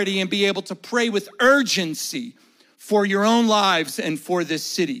clarity and be able to pray with urgency for your own lives and for this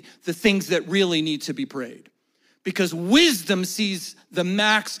city, the things that really need to be prayed. Because wisdom sees the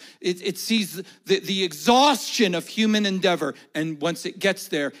max, it sees the exhaustion of human endeavor. And once it gets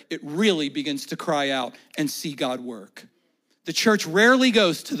there, it really begins to cry out and see God work. The church rarely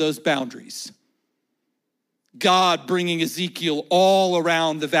goes to those boundaries. God bringing Ezekiel all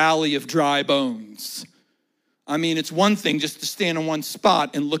around the valley of dry bones. I mean, it's one thing just to stand in one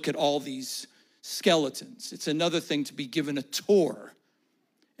spot and look at all these skeletons. It's another thing to be given a tour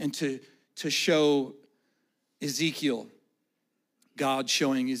and to show Ezekiel, God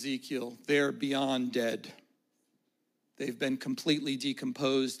showing Ezekiel, they're beyond dead. They've been completely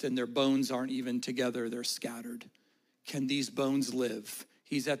decomposed and their bones aren't even together, they're scattered. Can these bones live?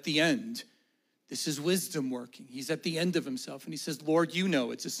 He's at the end. This is wisdom working. He's at the end of himself and he says, Lord, you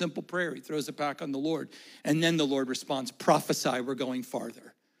know. It's a simple prayer. He throws it back on the Lord. And then the Lord responds, prophesy, we're going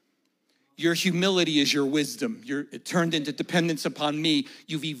farther. Your humility is your wisdom. It turned into dependence upon me.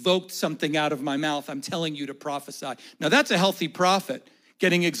 You've evoked something out of my mouth. I'm telling you to prophesy. Now that's a healthy prophet,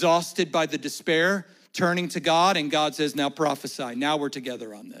 getting exhausted by the despair, turning to God, and God says, now prophesy. Now we're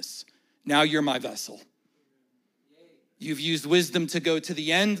together on this. Now you're my vessel. You've used wisdom to go to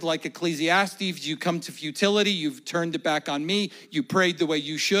the end like Ecclesiastes. You come to futility. You've turned it back on me. You prayed the way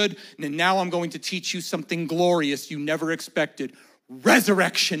you should. And now I'm going to teach you something glorious you never expected.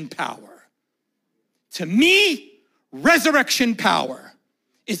 Resurrection power. To me, resurrection power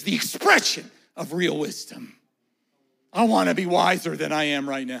is the expression of real wisdom. I want to be wiser than I am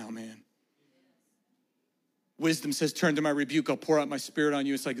right now, man. Wisdom says, turn to my rebuke. I'll pour out my spirit on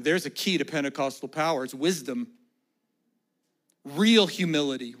you. It's like there's a key to Pentecostal power. It's wisdom. Real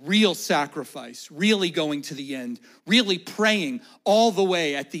humility, real sacrifice, really going to the end, really praying all the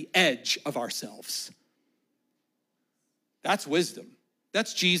way at the edge of ourselves. That's wisdom.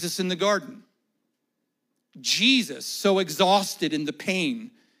 That's Jesus in the garden. Jesus, so exhausted in the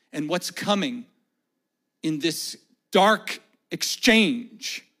pain and what's coming in this dark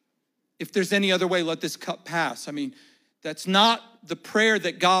exchange. If there's any other way, let this cup pass. I mean, that's not the prayer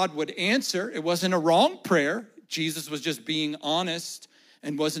that God would answer. It wasn't a wrong prayer. Jesus was just being honest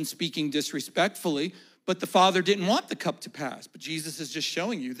and wasn't speaking disrespectfully, but the Father didn't want the cup to pass. But Jesus is just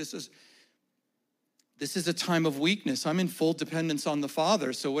showing you this is a time of weakness. I'm in full dependence on the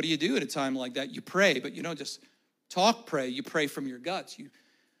Father. So what do you do at a time like that? You pray, but you don't just pray. You pray from your guts. You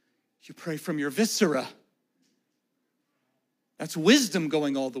pray from your viscera. That's wisdom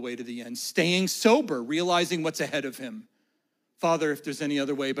going all the way to the end. Staying sober, realizing what's ahead of him. Father, if there's any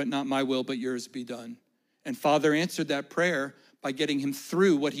other way, but not my will, but yours be done. And Father answered that prayer by getting him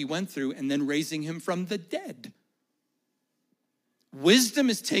through what he went through and then raising him from the dead. Wisdom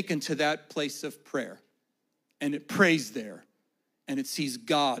is taken to that place of prayer. And it prays there, and it sees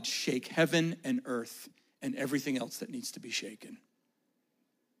God shake heaven and earth and everything else that needs to be shaken.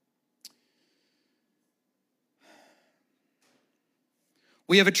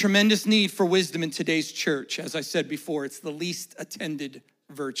 We have a tremendous need for wisdom in today's church. As I said before, it's the least attended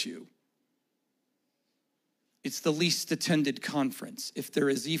virtue. It's the least attended conference, if there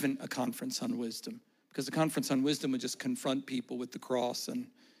is even a conference on wisdom. Because a conference on wisdom would just confront people with the cross, and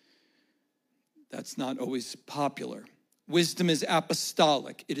that's not always popular. Wisdom is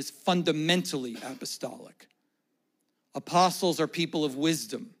apostolic. It is fundamentally apostolic. Apostles are people of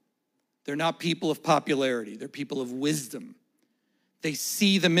wisdom. They're not people of popularity. They're people of wisdom. They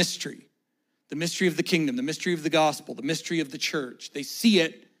see the mystery of the kingdom, the mystery of the gospel, the mystery of the church. They see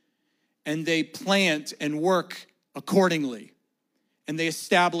it, and they plant and work accordingly. And they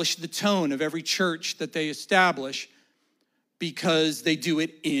establish the tone of every church that they establish because they do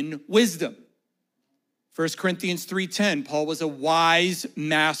it in wisdom. 1 Corinthians 3:10, Paul was a wise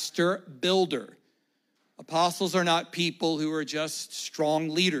master builder. Apostles are not people who are just strong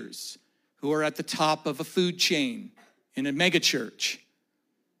leaders, who are at the top of a food chain in a megachurch.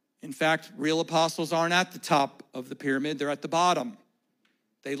 In fact, real apostles aren't at the top of the pyramid, they're at the bottom.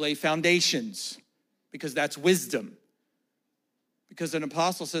 They lay foundations because that's wisdom. Because an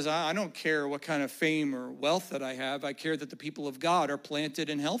apostle says, I don't care what kind of fame or wealth that I have. I care that the people of God are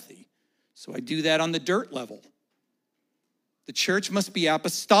planted and healthy. So I do that on the dirt level. The church must be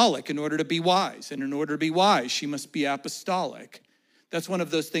apostolic in order to be wise. And in order to be wise, she must be apostolic. That's one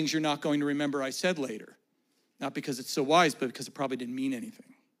of those things you're not going to remember I said later. Not because it's so wise, but because it probably didn't mean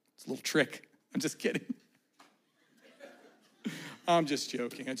anything. It's a little trick. I'm just kidding. I'm just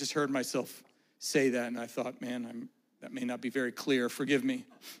joking. I just heard myself say that, and I thought, man, That may not be very clear, forgive me.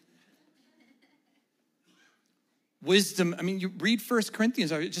 Wisdom, I mean, you read 1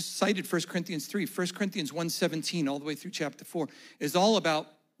 Corinthians, I just cited 1 Corinthians 3, 1 Corinthians 1:17 all the way through chapter 4 is all about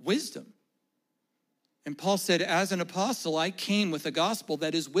wisdom. And Paul said, as an apostle, I came with a gospel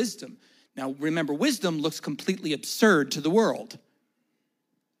that is wisdom. Now, remember, wisdom looks completely absurd to the world.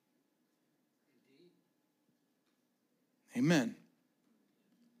 Amen.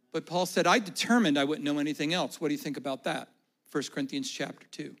 But Paul said, I determined I wouldn't know anything else. What do you think about that? 1 Corinthians chapter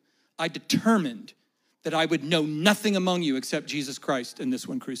 2. I determined that I would know nothing among you except Jesus Christ and this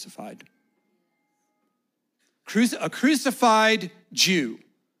one crucified. A crucified Jew,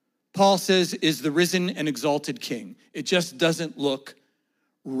 Paul says, is the risen and exalted king. It just doesn't look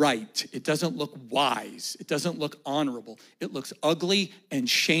right. It doesn't look wise. It doesn't look honorable. It looks ugly and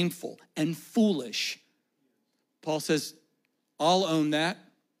shameful and foolish. Paul says, I'll own that.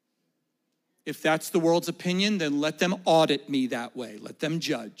 If that's the world's opinion, then let them audit me that way. Let them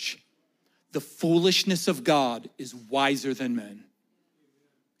judge. The foolishness of God is wiser than men.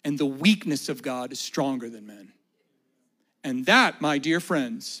 And the weakness of God is stronger than men. And that, my dear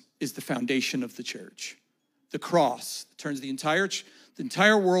friends, is the foundation of the church. The cross turns the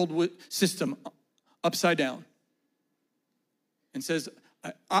entire world system upside down and says,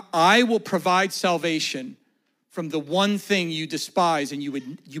 I will provide salvation from the one thing you despise and you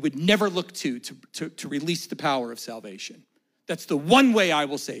would never look to release the power of salvation. That's the one way I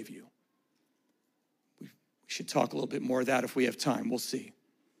will save you. We should talk a little bit more of that if we have time. We'll see.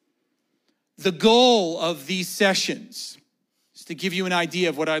 The goal of these sessions is to give you an idea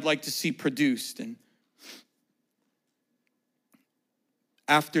of what I'd like to see produced. And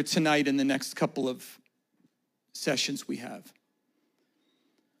after tonight and the next couple of sessions we have,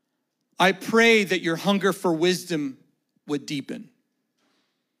 I pray that your hunger for wisdom would deepen,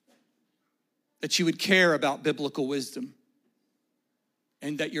 that you would care about biblical wisdom,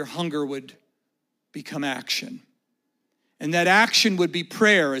 and that your hunger would become action. And that action would be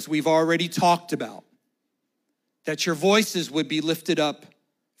prayer, as we've already talked about, that your voices would be lifted up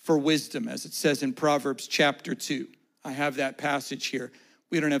for wisdom, as it says in Proverbs chapter 2. I have that passage here.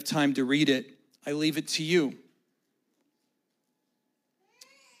 We don't have time to read it. I leave it to you.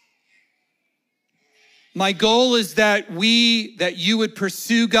 My goal is that you would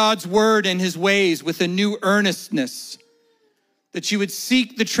pursue God's word and his ways with a new earnestness, that you would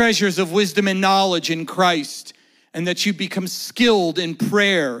seek the treasures of wisdom and knowledge in Christ, and that you become skilled in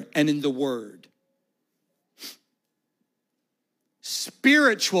prayer and in the word.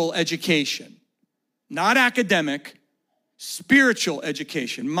 Spiritual education, not academic, spiritual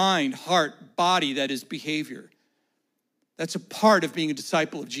education, mind, heart, body, that is behavior. That's a part of being a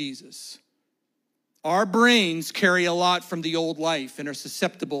disciple of Jesus. Our brains carry a lot from the old life and are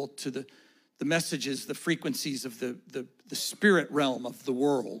susceptible to the messages, the frequencies of the spirit realm of the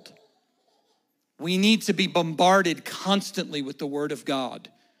world. We need to be bombarded constantly with the word of God.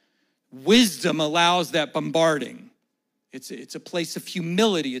 Wisdom allows that bombarding. It's a place of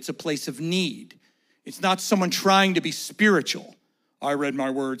humility. It's a place of need. It's not someone trying to be spiritual. I read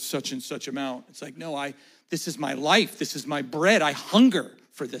my word such and such amount. It's like, no, this is my life. This is my bread. I hunger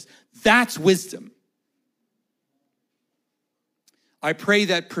for this. That's wisdom. I pray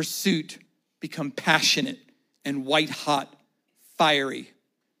that pursuit become passionate and white hot, fiery.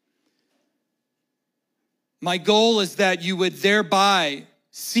 My goal is that you would thereby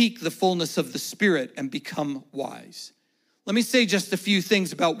seek the fullness of the Spirit and become wise. Let me say just a few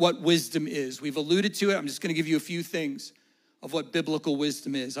things about what wisdom is. We've alluded to it. I'm just going to give you a few things of what biblical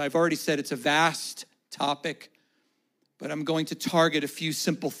wisdom is. I've already said it's a vast topic, but I'm going to target a few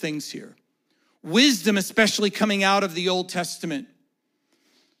simple things here. Wisdom, especially coming out of the Old Testament,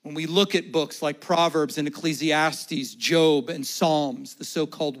 when we look at books like Proverbs and Ecclesiastes, Job and Psalms, the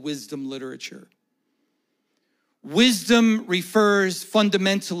so-called wisdom literature. Wisdom refers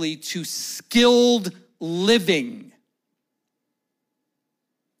fundamentally to skilled living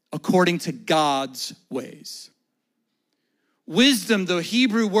according to God's ways. Wisdom, the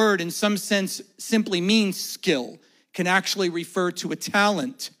Hebrew word in some sense simply means skill, can actually refer to a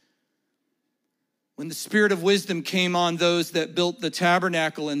talent. When the spirit of wisdom came on those that built the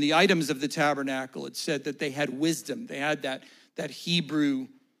tabernacle and the items of the tabernacle, it said that they had wisdom. They had that Hebrew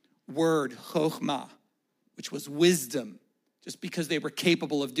word, chokhmah, which was wisdom, just because they were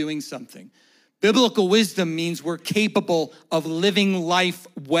capable of doing something. Biblical wisdom means we're capable of living life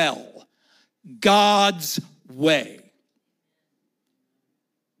well, God's way.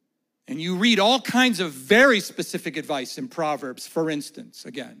 And you read all kinds of very specific advice in Proverbs, for instance,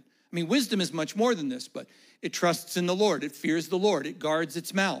 again. I mean, wisdom is much more than this, but it trusts in the Lord. It fears the Lord. It guards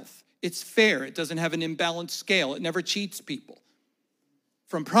its mouth. It's fair. It doesn't have an imbalanced scale. It never cheats people.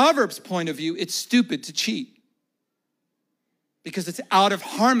 From Proverbs' point of view, it's stupid to cheat because it's out of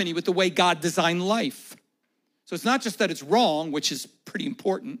harmony with the way God designed life. So it's not just that it's wrong, which is pretty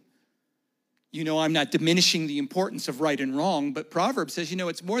important. You know, I'm not diminishing the importance of right and wrong, but Proverbs says, you know,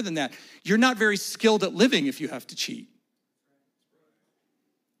 it's more than that. You're not very skilled at living if you have to cheat.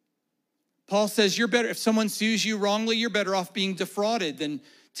 Paul says you're better, if someone sues you wrongly, you're better off being defrauded than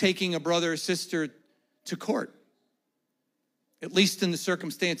taking a brother or sister to court. At least in the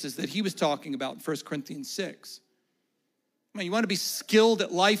circumstances that he was talking about in 1 Corinthians 6. I mean, you want to be skilled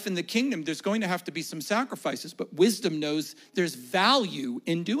at life in the kingdom, there's going to have to be some sacrifices, but wisdom knows there's value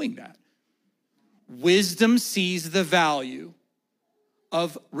in doing that. Wisdom sees the value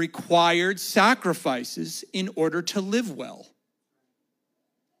of required sacrifices in order to live well.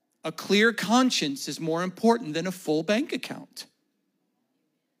 A clear conscience is more important than a full bank account.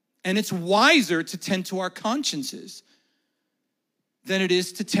 And it's wiser to tend to our consciences than it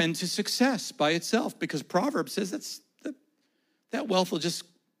is to tend to success by itself, because Proverbs says that wealth will just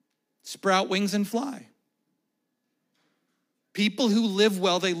sprout wings and fly. People who live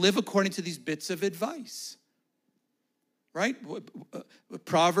well, they live according to these bits of advice, right?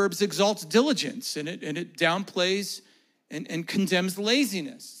 Proverbs exalts diligence, and it downplays and condemns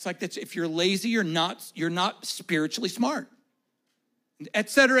laziness. It's like that if you're lazy, you're not spiritually smart, et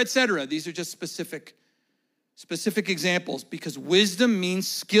cetera, et cetera. These are just specific examples, because wisdom means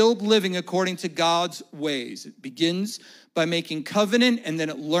skilled living according to God's ways. It begins by making covenant, and then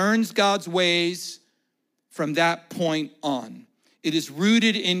it learns God's ways from that point on. It is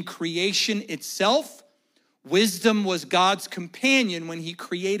rooted in creation itself. Wisdom was God's companion when he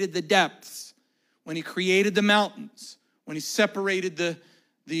created the depths, when he created the mountains, when he separated the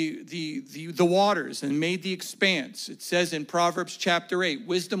waters and made the expanse. It says in Proverbs chapter 8,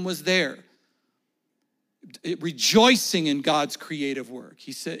 wisdom was there, rejoicing in God's creative work.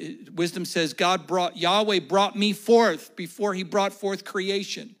 Wisdom says, Yahweh brought me forth before he brought forth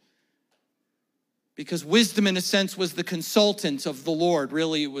creation. Because wisdom, in a sense, was the consultant of the Lord.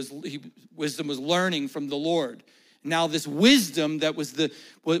 Really, wisdom was learning from the Lord. Now, this wisdom that was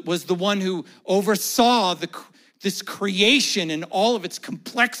the one who oversaw this creation and all of its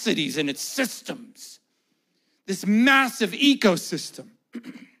complexities and its systems. This massive ecosystem.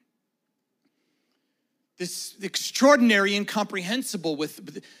 This extraordinary, incomprehensible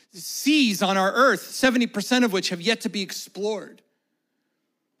with the seas on our earth, 70% of which have yet to be explored.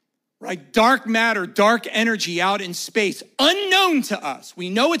 Right? Dark matter, dark energy out in space, unknown to us.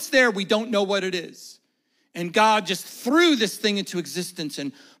 We know it's there, we don't know what it is. And God just threw this thing into existence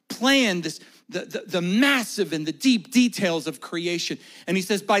and planned the massive and the deep details of creation. And he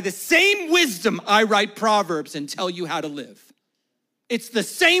says, by the same wisdom, I write Proverbs and tell you how to live. It's the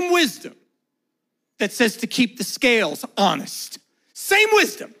same wisdom that says to keep the scales honest. Same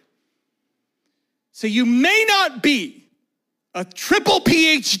wisdom. So you may not be a triple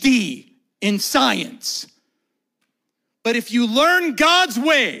PhD in science, but if you learn God's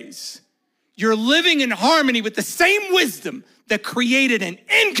ways, you're living in harmony with the same wisdom that created an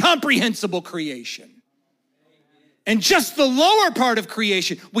incomprehensible creation. And just the lower part of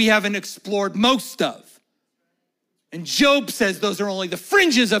creation, we haven't explored most of. And Job says those are only the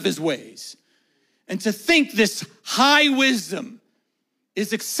fringes of his ways. And to think this high wisdom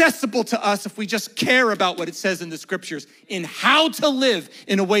is accessible to us if we just care about what it says in the scriptures, in how to live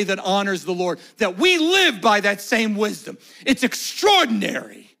in a way that honors the Lord, that we live by that same wisdom. It's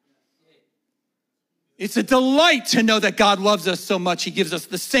extraordinary. It's a delight to know that God loves us so much, he gives us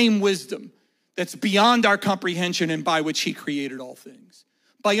the same wisdom that's beyond our comprehension and by which he created all things.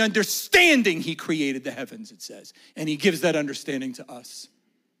 By understanding, he created the heavens, it says, and he gives that understanding to us.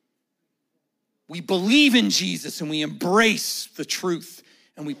 We believe in Jesus and we embrace the truth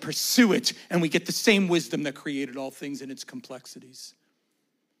and we pursue it and we get the same wisdom that created all things in its complexities.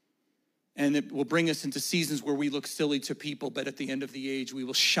 And it will bring us into seasons where we look silly to people, but at the end of the age, we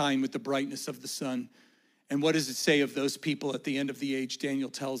will shine with the brightness of the sun. And what does it say of those people at the end of the age? Daniel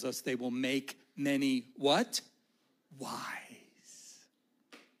tells us they will make many what? Wise.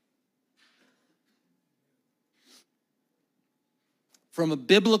 From a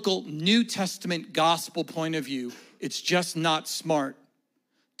biblical New Testament gospel point of view, it's just not smart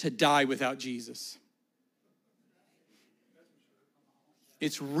to die without Jesus.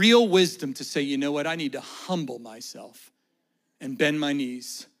 It's real wisdom to say, you know what, I need to humble myself and bend my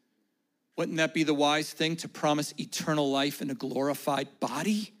knees. Wouldn't that be the wise thing, to promise eternal life in a glorified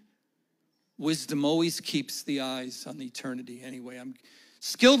body? Wisdom always keeps the eyes on the eternity anyway.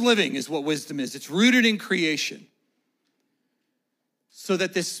 Skilled living is what wisdom is. It's rooted in creation. so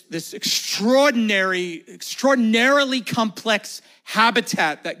that this extraordinarily complex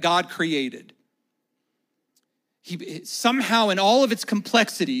habitat that God created, he somehow in all of its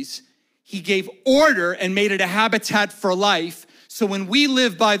complexities, he gave order and made it a habitat for life. So when we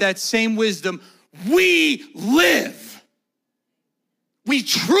live by that same wisdom, we live. We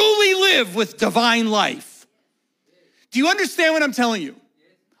truly live with divine life. Do you understand what I'm telling you?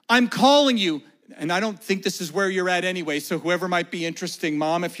 I'm calling you, and I don't think this is where you're at anyway, so whoever might be interesting,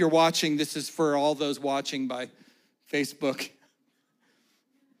 Mom, if you're watching, this is for all those watching by Facebook.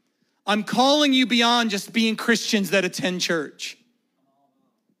 I'm calling you beyond just being Christians that attend church.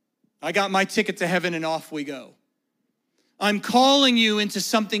 I got my ticket to heaven and off we go. I'm calling you into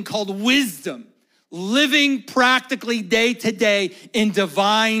something called wisdom, living practically day to day in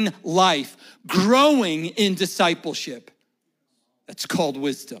divine life, growing in discipleship. That's called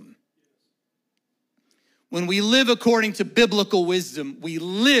wisdom. When we live according to biblical wisdom, we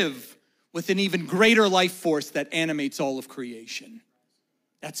live with an even greater life force that animates all of creation.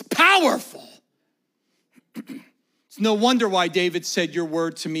 That's powerful. It's no wonder why David said, "Your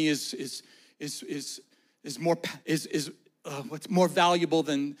word to me is what's more valuable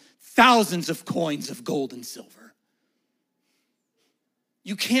than thousands of coins of gold and silver."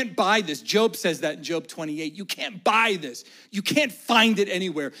 You can't buy this. Job says that in Job 28. You can't buy this. You can't find it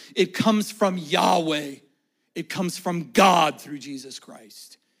anywhere. It comes from Yahweh. It comes from God through Jesus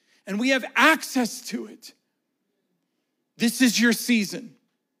Christ. And we have access to it. This is your season.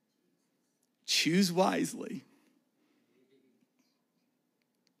 Choose wisely.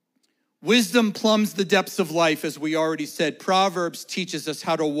 Wisdom plumbs the depths of life, as we already said. Proverbs teaches us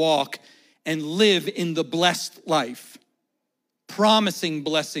how to walk and live in the blessed life, promising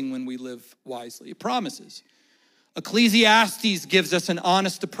blessing when we live wisely. It promises. Ecclesiastes gives us an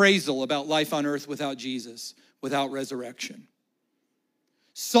honest appraisal about life on earth without Jesus, without resurrection.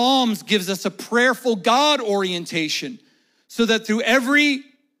 Psalms gives us a prayerful God orientation so that through every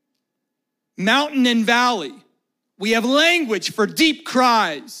mountain and valley, we have language for deep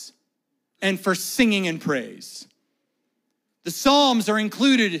cries and for singing and praise. The Psalms are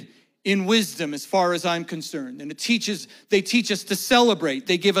included in wisdom as far as I'm concerned. And they teach us to celebrate.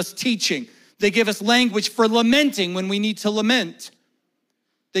 They give us teaching. They give us language for lamenting when we need to lament.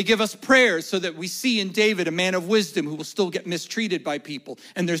 They give us prayers so that we see in David a man of wisdom who will still get mistreated by people,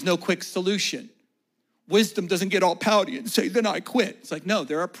 and there's no quick solution. Wisdom doesn't get all pouty and say, "Then I quit." It's like, no,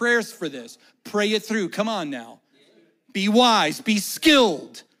 there are prayers for this. Pray it through. Come on now. Be wise. Be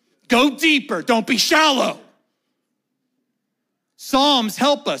skilled. Go deeper. Don't be shallow. Psalms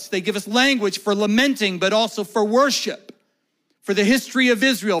help us. They give us language for lamenting, but also for worship, for the history of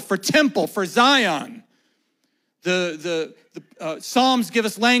Israel, for temple, for Zion. The Psalms give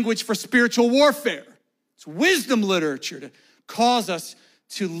us language for spiritual warfare. It's wisdom literature to cause us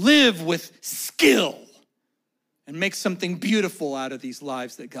to live with skill and make something beautiful out of these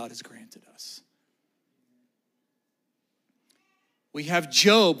lives that God has granted us. We have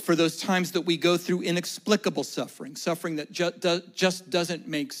Job for those times that we go through inexplicable suffering, suffering that just doesn't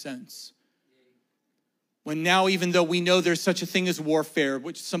make sense. When now, even though we know there's such a thing as warfare,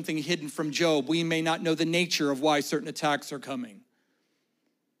 which is something hidden from Job, we may not know the nature of why certain attacks are coming.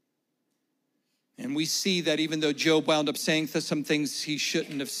 And we see that even though Job wound up saying some things he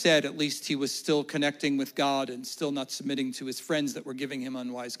shouldn't have said, at least he was still connecting with God and still not submitting to his friends that were giving him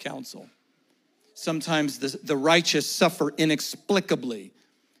unwise counsel. Sometimes the righteous suffer inexplicably,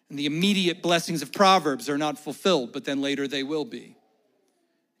 and the immediate blessings of Proverbs are not fulfilled, but then later they will be.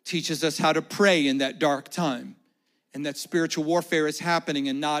 Teaches us how to pray in that dark time, and that spiritual warfare is happening,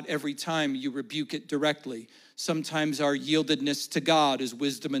 and not every time you rebuke it directly. Sometimes our yieldedness to God is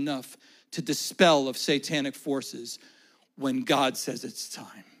wisdom enough to dispel of satanic forces when God says it's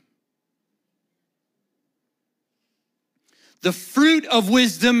time. The fruit of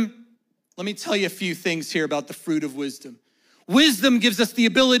wisdom. Let me tell you a few things here about the fruit of wisdom. Wisdom gives us the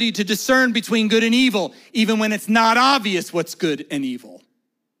ability to discern between good and evil, even when it's not obvious what's good and evil.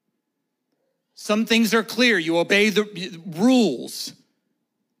 Some things are clear. You obey the rules.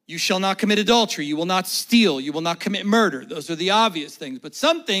 You shall not commit adultery. You will not steal. You will not commit murder. Those are the obvious things. But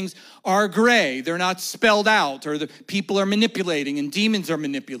some things are gray. They're not spelled out, or the people are manipulating and demons are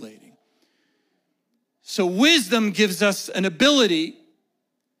manipulating. So wisdom gives us an ability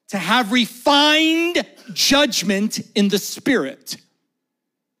to have refined judgment in the spirit.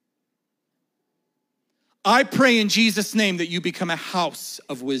 I pray in Jesus' name that you become a house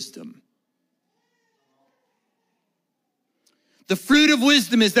of wisdom. The fruit of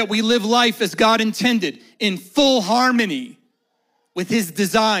wisdom is that we live life as God intended, in full harmony with his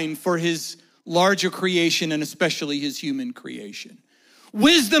design for his larger creation and especially his human creation.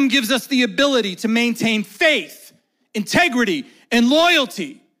 Wisdom gives us the ability to maintain faith, integrity, and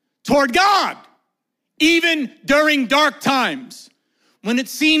loyalty toward God, even during dark times when it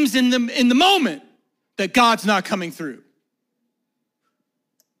seems in the moment that God's not coming through.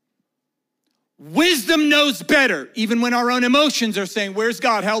 Wisdom knows better, even when our own emotions are saying, where's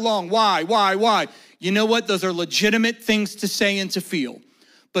God? How long? Why? You know what? Those are legitimate things to say and to feel.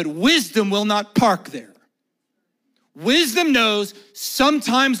 But wisdom will not park there. Wisdom knows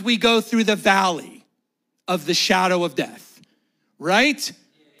sometimes we go through the valley of the shadow of death, right?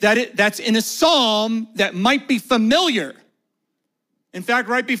 That's in a psalm that might be familiar. In fact,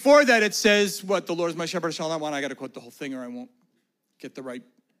 right before that, it says, what? The Lord is my shepherd, I shall not want. I got to quote the whole thing or I won't get the right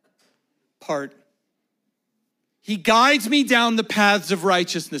part. He guides me down the paths of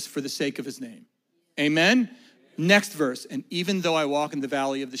righteousness for the sake of his name. Amen? Next verse. And even though I walk in the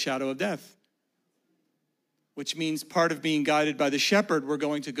valley of the shadow of death, which means part of being guided by the shepherd, we're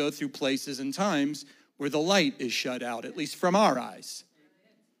going to go through places and times where the light is shut out, at least from our eyes.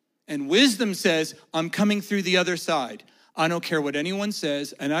 And wisdom says, I'm coming through the other side. I don't care what anyone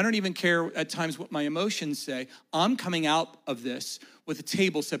says, and I don't even care at times what my emotions say. I'm coming out of this with a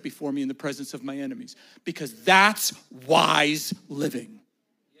table set before me in the presence of my enemies, because that's wise living.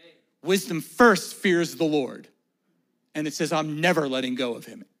 Wisdom first fears the Lord, and it says, I'm never letting go of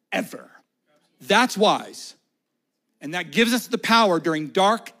him, ever. That's wise, and that gives us the power during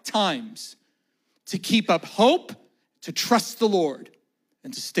dark times to keep up hope, to trust the Lord,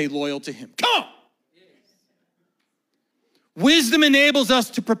 and to stay loyal to him. Come on! Wisdom enables us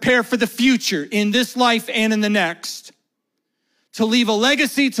to prepare for the future in this life and in the next, to leave a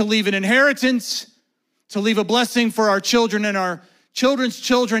legacy, to leave an inheritance, to leave a blessing for our children and our children's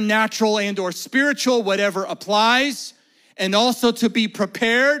children, natural and or spiritual, whatever applies, and also to be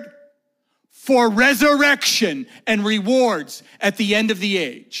prepared for resurrection and rewards at the end of the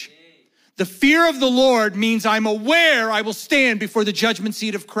age. The fear of the Lord means I'm aware I will stand before the judgment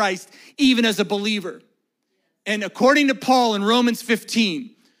seat of Christ, even as a believer. And according to Paul in Romans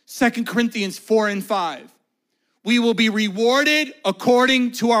 15, 2 Corinthians 4 and 5, we will be rewarded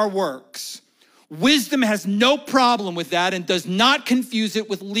according to our works. Wisdom has no problem with that and does not confuse it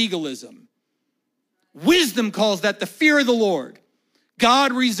with legalism. Wisdom calls that the fear of the Lord.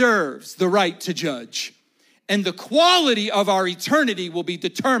 God reserves the right to judge. And the quality of our eternity will be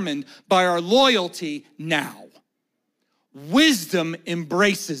determined by our loyalty now. Wisdom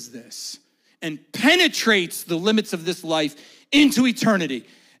embraces this and penetrates the limits of this life into eternity.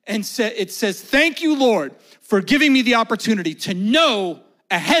 And it says, thank you, Lord, for giving me the opportunity to know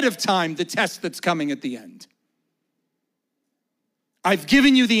ahead of time the test that's coming at the end. I've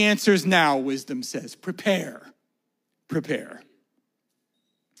given you the answers now, wisdom says. Prepare.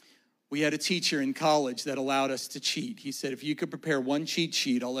 We had a teacher in college that allowed us to cheat. He said, if you could prepare one cheat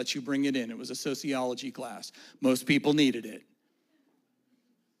sheet, I'll let you bring it in. It was a sociology class. Most people needed it.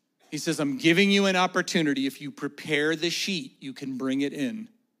 He says, I'm giving you an opportunity. If you prepare the sheet, you can bring it in.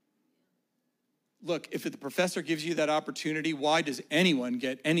 Look, if the professor gives you that opportunity, why does anyone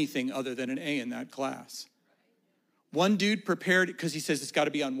get anything other than an A in that class? One dude prepared it because he says it's got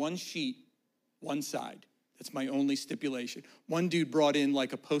to be on one sheet, one side. That's my only stipulation. One dude brought in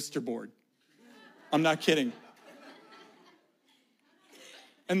like a poster board. I'm not kidding.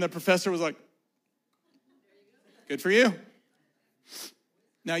 And the professor was like, good for you.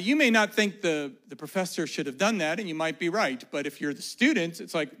 Now, you may not think the professor should have done that, and you might be right. But if you're the student,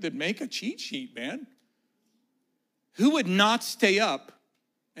 it's like, then make a cheat sheet, man. Who would not stay up?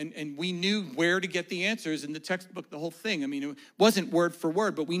 And we knew where to get the answers in the textbook, the whole thing. I mean, it wasn't word for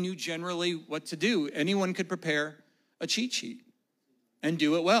word, but we knew generally what to do. Anyone could prepare a cheat sheet and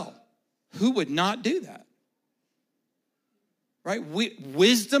do it well. Who would not do that? Right?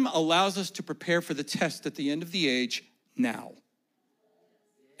 Wisdom allows us to prepare for the test at the end of the age now.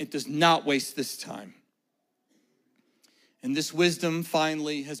 It does not waste this time. And this wisdom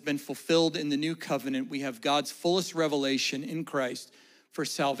finally has been fulfilled in the new covenant. We have God's fullest revelation in Christ for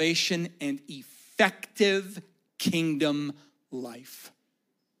salvation and effective kingdom life.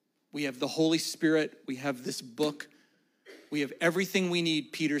 We have the Holy Spirit. We have this book. We have everything we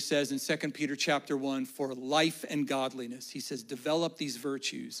need, Peter says in 2 Peter chapter 1, for life and godliness. He says, develop these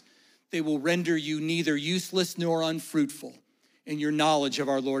virtues. They will render you neither useless nor unfruitful in your knowledge of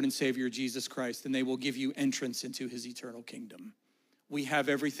our Lord and Savior, Jesus Christ, and they will give you entrance into his eternal kingdom. We have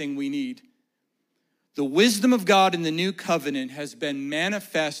everything we need. The wisdom of God in the new covenant has been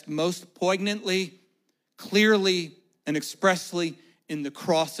manifest most poignantly, clearly, and expressly in the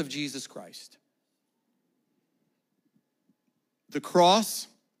cross of Jesus Christ. The cross,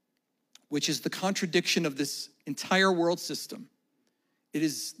 which is the contradiction of this entire world system, It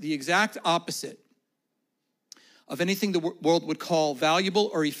is the exact opposite of anything the world would call valuable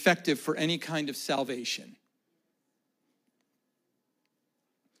or effective for any kind of salvation.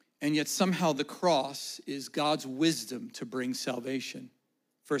 And yet somehow the cross is God's wisdom to bring salvation.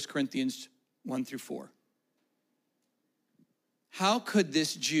 1 Corinthians 1-4. How could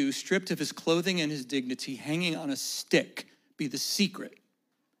this Jew, stripped of his clothing and his dignity, hanging on a stick, be the secret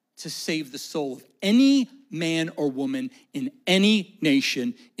to save the soul of any man or woman in any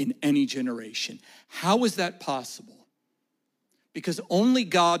nation, in any generation? How is that possible? Because only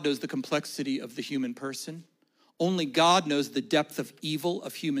God knows the complexity of the human person. Only God knows the depth of evil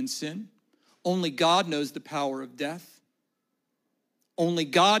of human sin. Only God knows the power of death. Only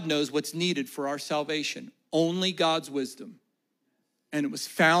God knows what's needed for our salvation. Only God's wisdom. And it was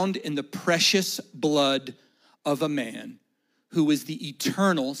found in the precious blood of a man who is the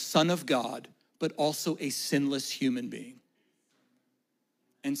eternal Son of God, but also a sinless human being.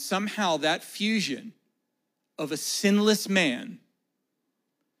 And somehow that fusion of a sinless man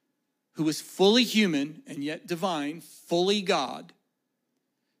who was fully human and yet divine, fully God,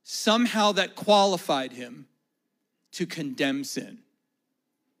 somehow that qualified him to condemn sin.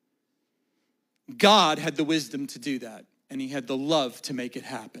 God had the wisdom to do that, and he had the love to make it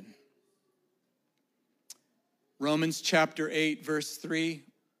happen. Romans chapter 8, verse 3,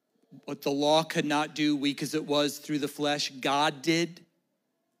 what the law could not do, weak as it was through the flesh, God did.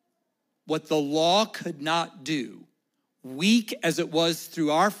 What the law could not do, weak as it was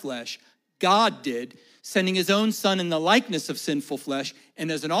through our flesh, God did, sending his own Son in the likeness of sinful flesh,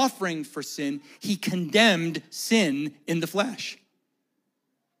 and as an offering for sin, he condemned sin in the flesh.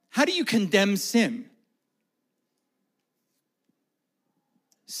 How do you condemn sin?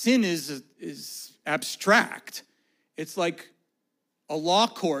 Sin is abstract. It's like a law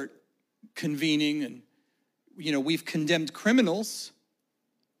court convening, and we've condemned criminals,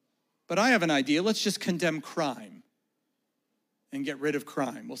 but I have an idea. Let's just condemn crime and get rid of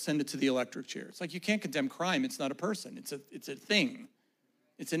crime. We'll send it to the electric chair. It's like you can't condemn crime. It's not a person. It's a thing.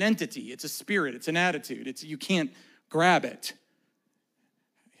 It's an entity. It's a spirit. It's an attitude. You can't grab it.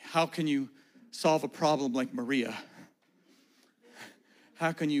 How can you solve a problem like Maria?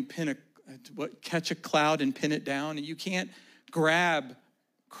 How can you catch a cloud and pin it down? And you can't grab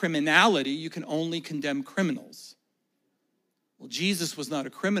criminality. You can only condemn criminals. Well, Jesus was not a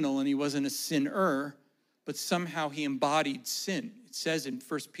criminal and he wasn't a sinner, but somehow he embodied sin. It says in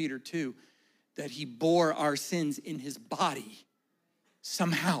 1 Peter 2 that he bore our sins in his body.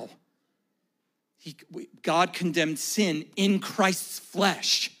 Somehow. God condemned sin in Christ's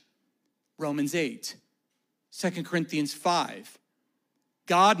flesh. Romans 8. 2 Corinthians 5.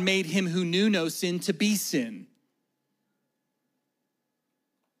 God made him who knew no sin to be sin,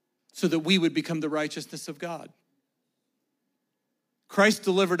 so that we would become the righteousness of God. Christ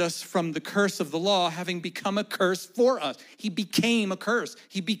delivered us from the curse of the law, having become a curse for us. He became a curse.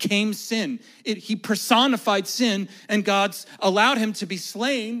 He became sin. He personified sin, and God's allowed him to be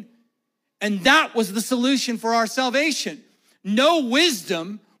slain, and that was the solution for our salvation. No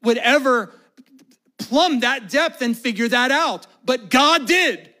wisdom would ever plumb that depth and figure that out, but God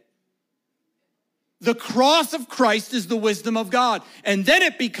did. The cross of Christ is the wisdom of God, and then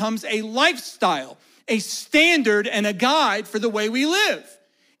it becomes a lifestyle, a standard and a guide for the way we live,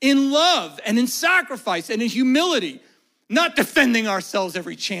 in love and in sacrifice and in humility, not defending ourselves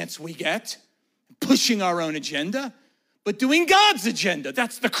every chance we get, pushing our own agenda, but doing God's agenda.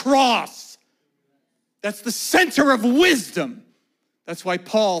 That's the cross. That's the center of wisdom. That's why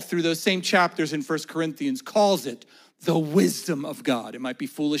Paul, through those same chapters in 1 Corinthians, calls it the wisdom of God. It might be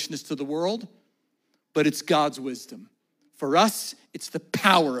foolishness to the world, but it's God's wisdom. For us, it's the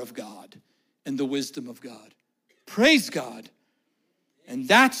power of God and the wisdom of God. Praise God. And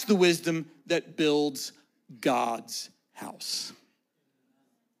that's the wisdom that builds God's house.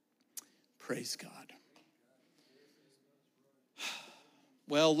 Praise God.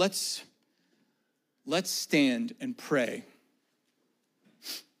 Well, let's stand and pray.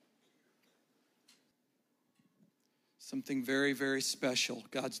 Something very, very special.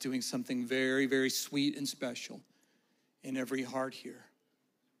 God's doing something very, very sweet and special in every heart here.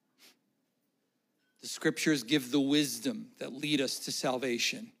 The scriptures give the wisdom that lead us to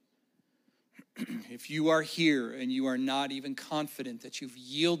salvation. If you are here and you are not even confident that you've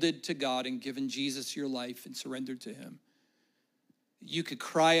yielded to God and given Jesus your life and surrendered to him, you could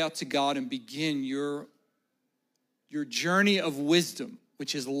cry out to God and begin your journey of wisdom,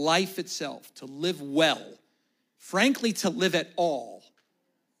 which is life itself, to live well. Frankly, to live at all.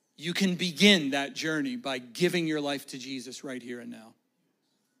 You can begin that journey by giving your life to Jesus right here and now.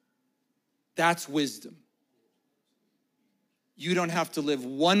 That's wisdom. You don't have to live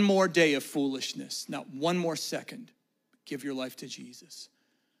one more day of foolishness, not one more second. Give your life to Jesus.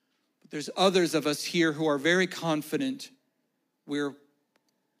 But there's others of us here who are very confident. We're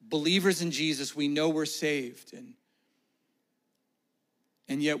believers in Jesus. We know we're saved.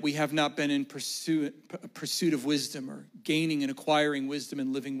 And yet we have not been in pursuit of wisdom or gaining and acquiring wisdom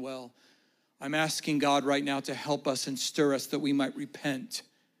and living well. I'm asking God right now to help us and stir us that we might repent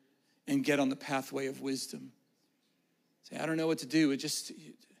and get on the pathway of wisdom. Say, I don't know what to do. It just,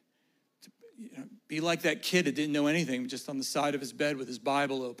 be like that kid that didn't know anything, just on the side of his bed with his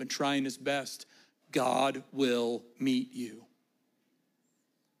Bible open, trying his best. God will meet you.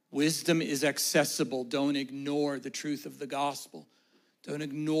 Wisdom is accessible. Don't ignore the truth of the gospel. Don't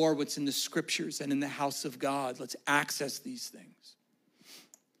ignore what's in the scriptures and in the house of God. Let's access these things.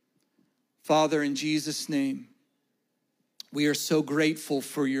 Father, in Jesus' name, we are so grateful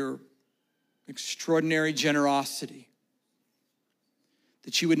for your extraordinary generosity,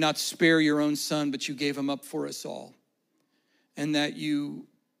 that you would not spare your own son, but you gave him up for us all, and that you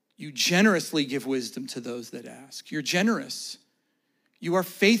generously give wisdom to those that ask. You're generous. You are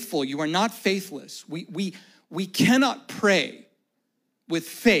faithful. You are not faithless. We cannot pray with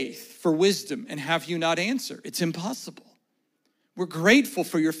faith for wisdom and have you not answer. It's impossible. We're grateful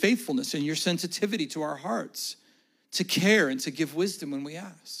for your faithfulness and your sensitivity to our hearts to care and to give wisdom when we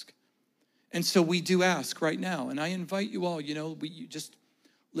ask. And so we do ask right now. And I invite you all, you just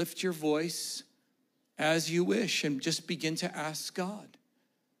lift your voice as you wish and just begin to ask God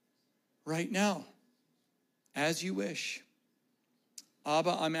right now, as you wish.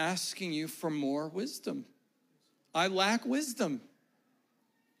 Abba, I'm asking you for more wisdom. I lack wisdom.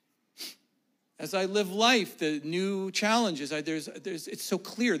 As I live life, the new challenges, it's so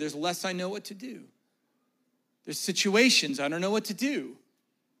clear. There's less I know what to do. There's situations I don't know what to do.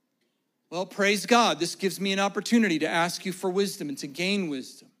 Well, praise God. This gives me an opportunity to ask you for wisdom and to gain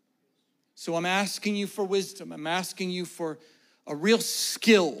wisdom. So I'm asking you for wisdom. I'm asking you for a real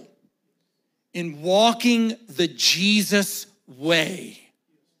skill in walking the Jesus way.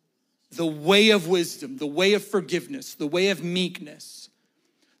 The way of wisdom, the way of forgiveness, the way of meekness,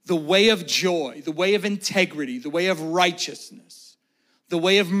 the way of joy, the way of integrity, the way of righteousness, the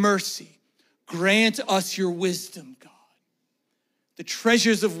way of mercy. Grant us your wisdom, God. The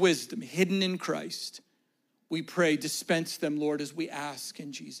treasures of wisdom hidden in Christ, we pray, dispense them, Lord, as we ask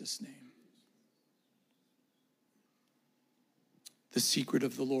in Jesus' name. The secret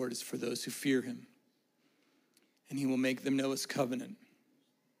of the Lord is for those who fear him, and he will make them know his covenant.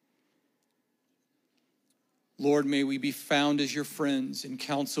 Lord, may we be found as your friends in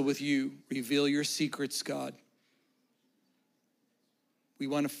counsel with you. Reveal your secrets, God. We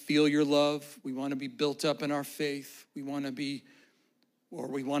want to feel your love. We want to be built up in our faith. We want to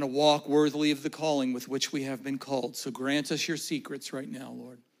walk worthily of the calling with which we have been called. So grant us your secrets right now,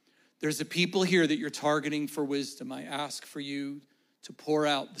 Lord. There's a people here that you're targeting for wisdom. I ask for you to pour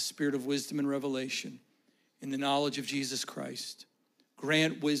out the spirit of wisdom and revelation in the knowledge of Jesus Christ.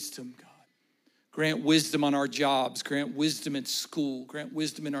 Grant wisdom, God. Grant wisdom on our jobs. Grant wisdom at school. Grant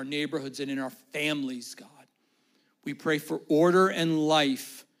wisdom in our neighborhoods and in our families, God. We pray for order and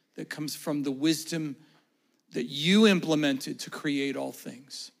life that comes from the wisdom that you implemented to create all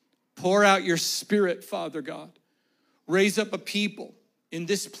things. Pour out your spirit, Father God. Raise up a people in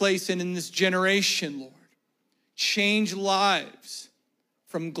this place and in this generation, Lord. Change lives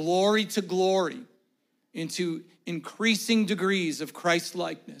from glory to glory into increasing degrees of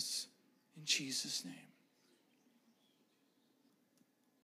Christ-likeness. In Jesus' name.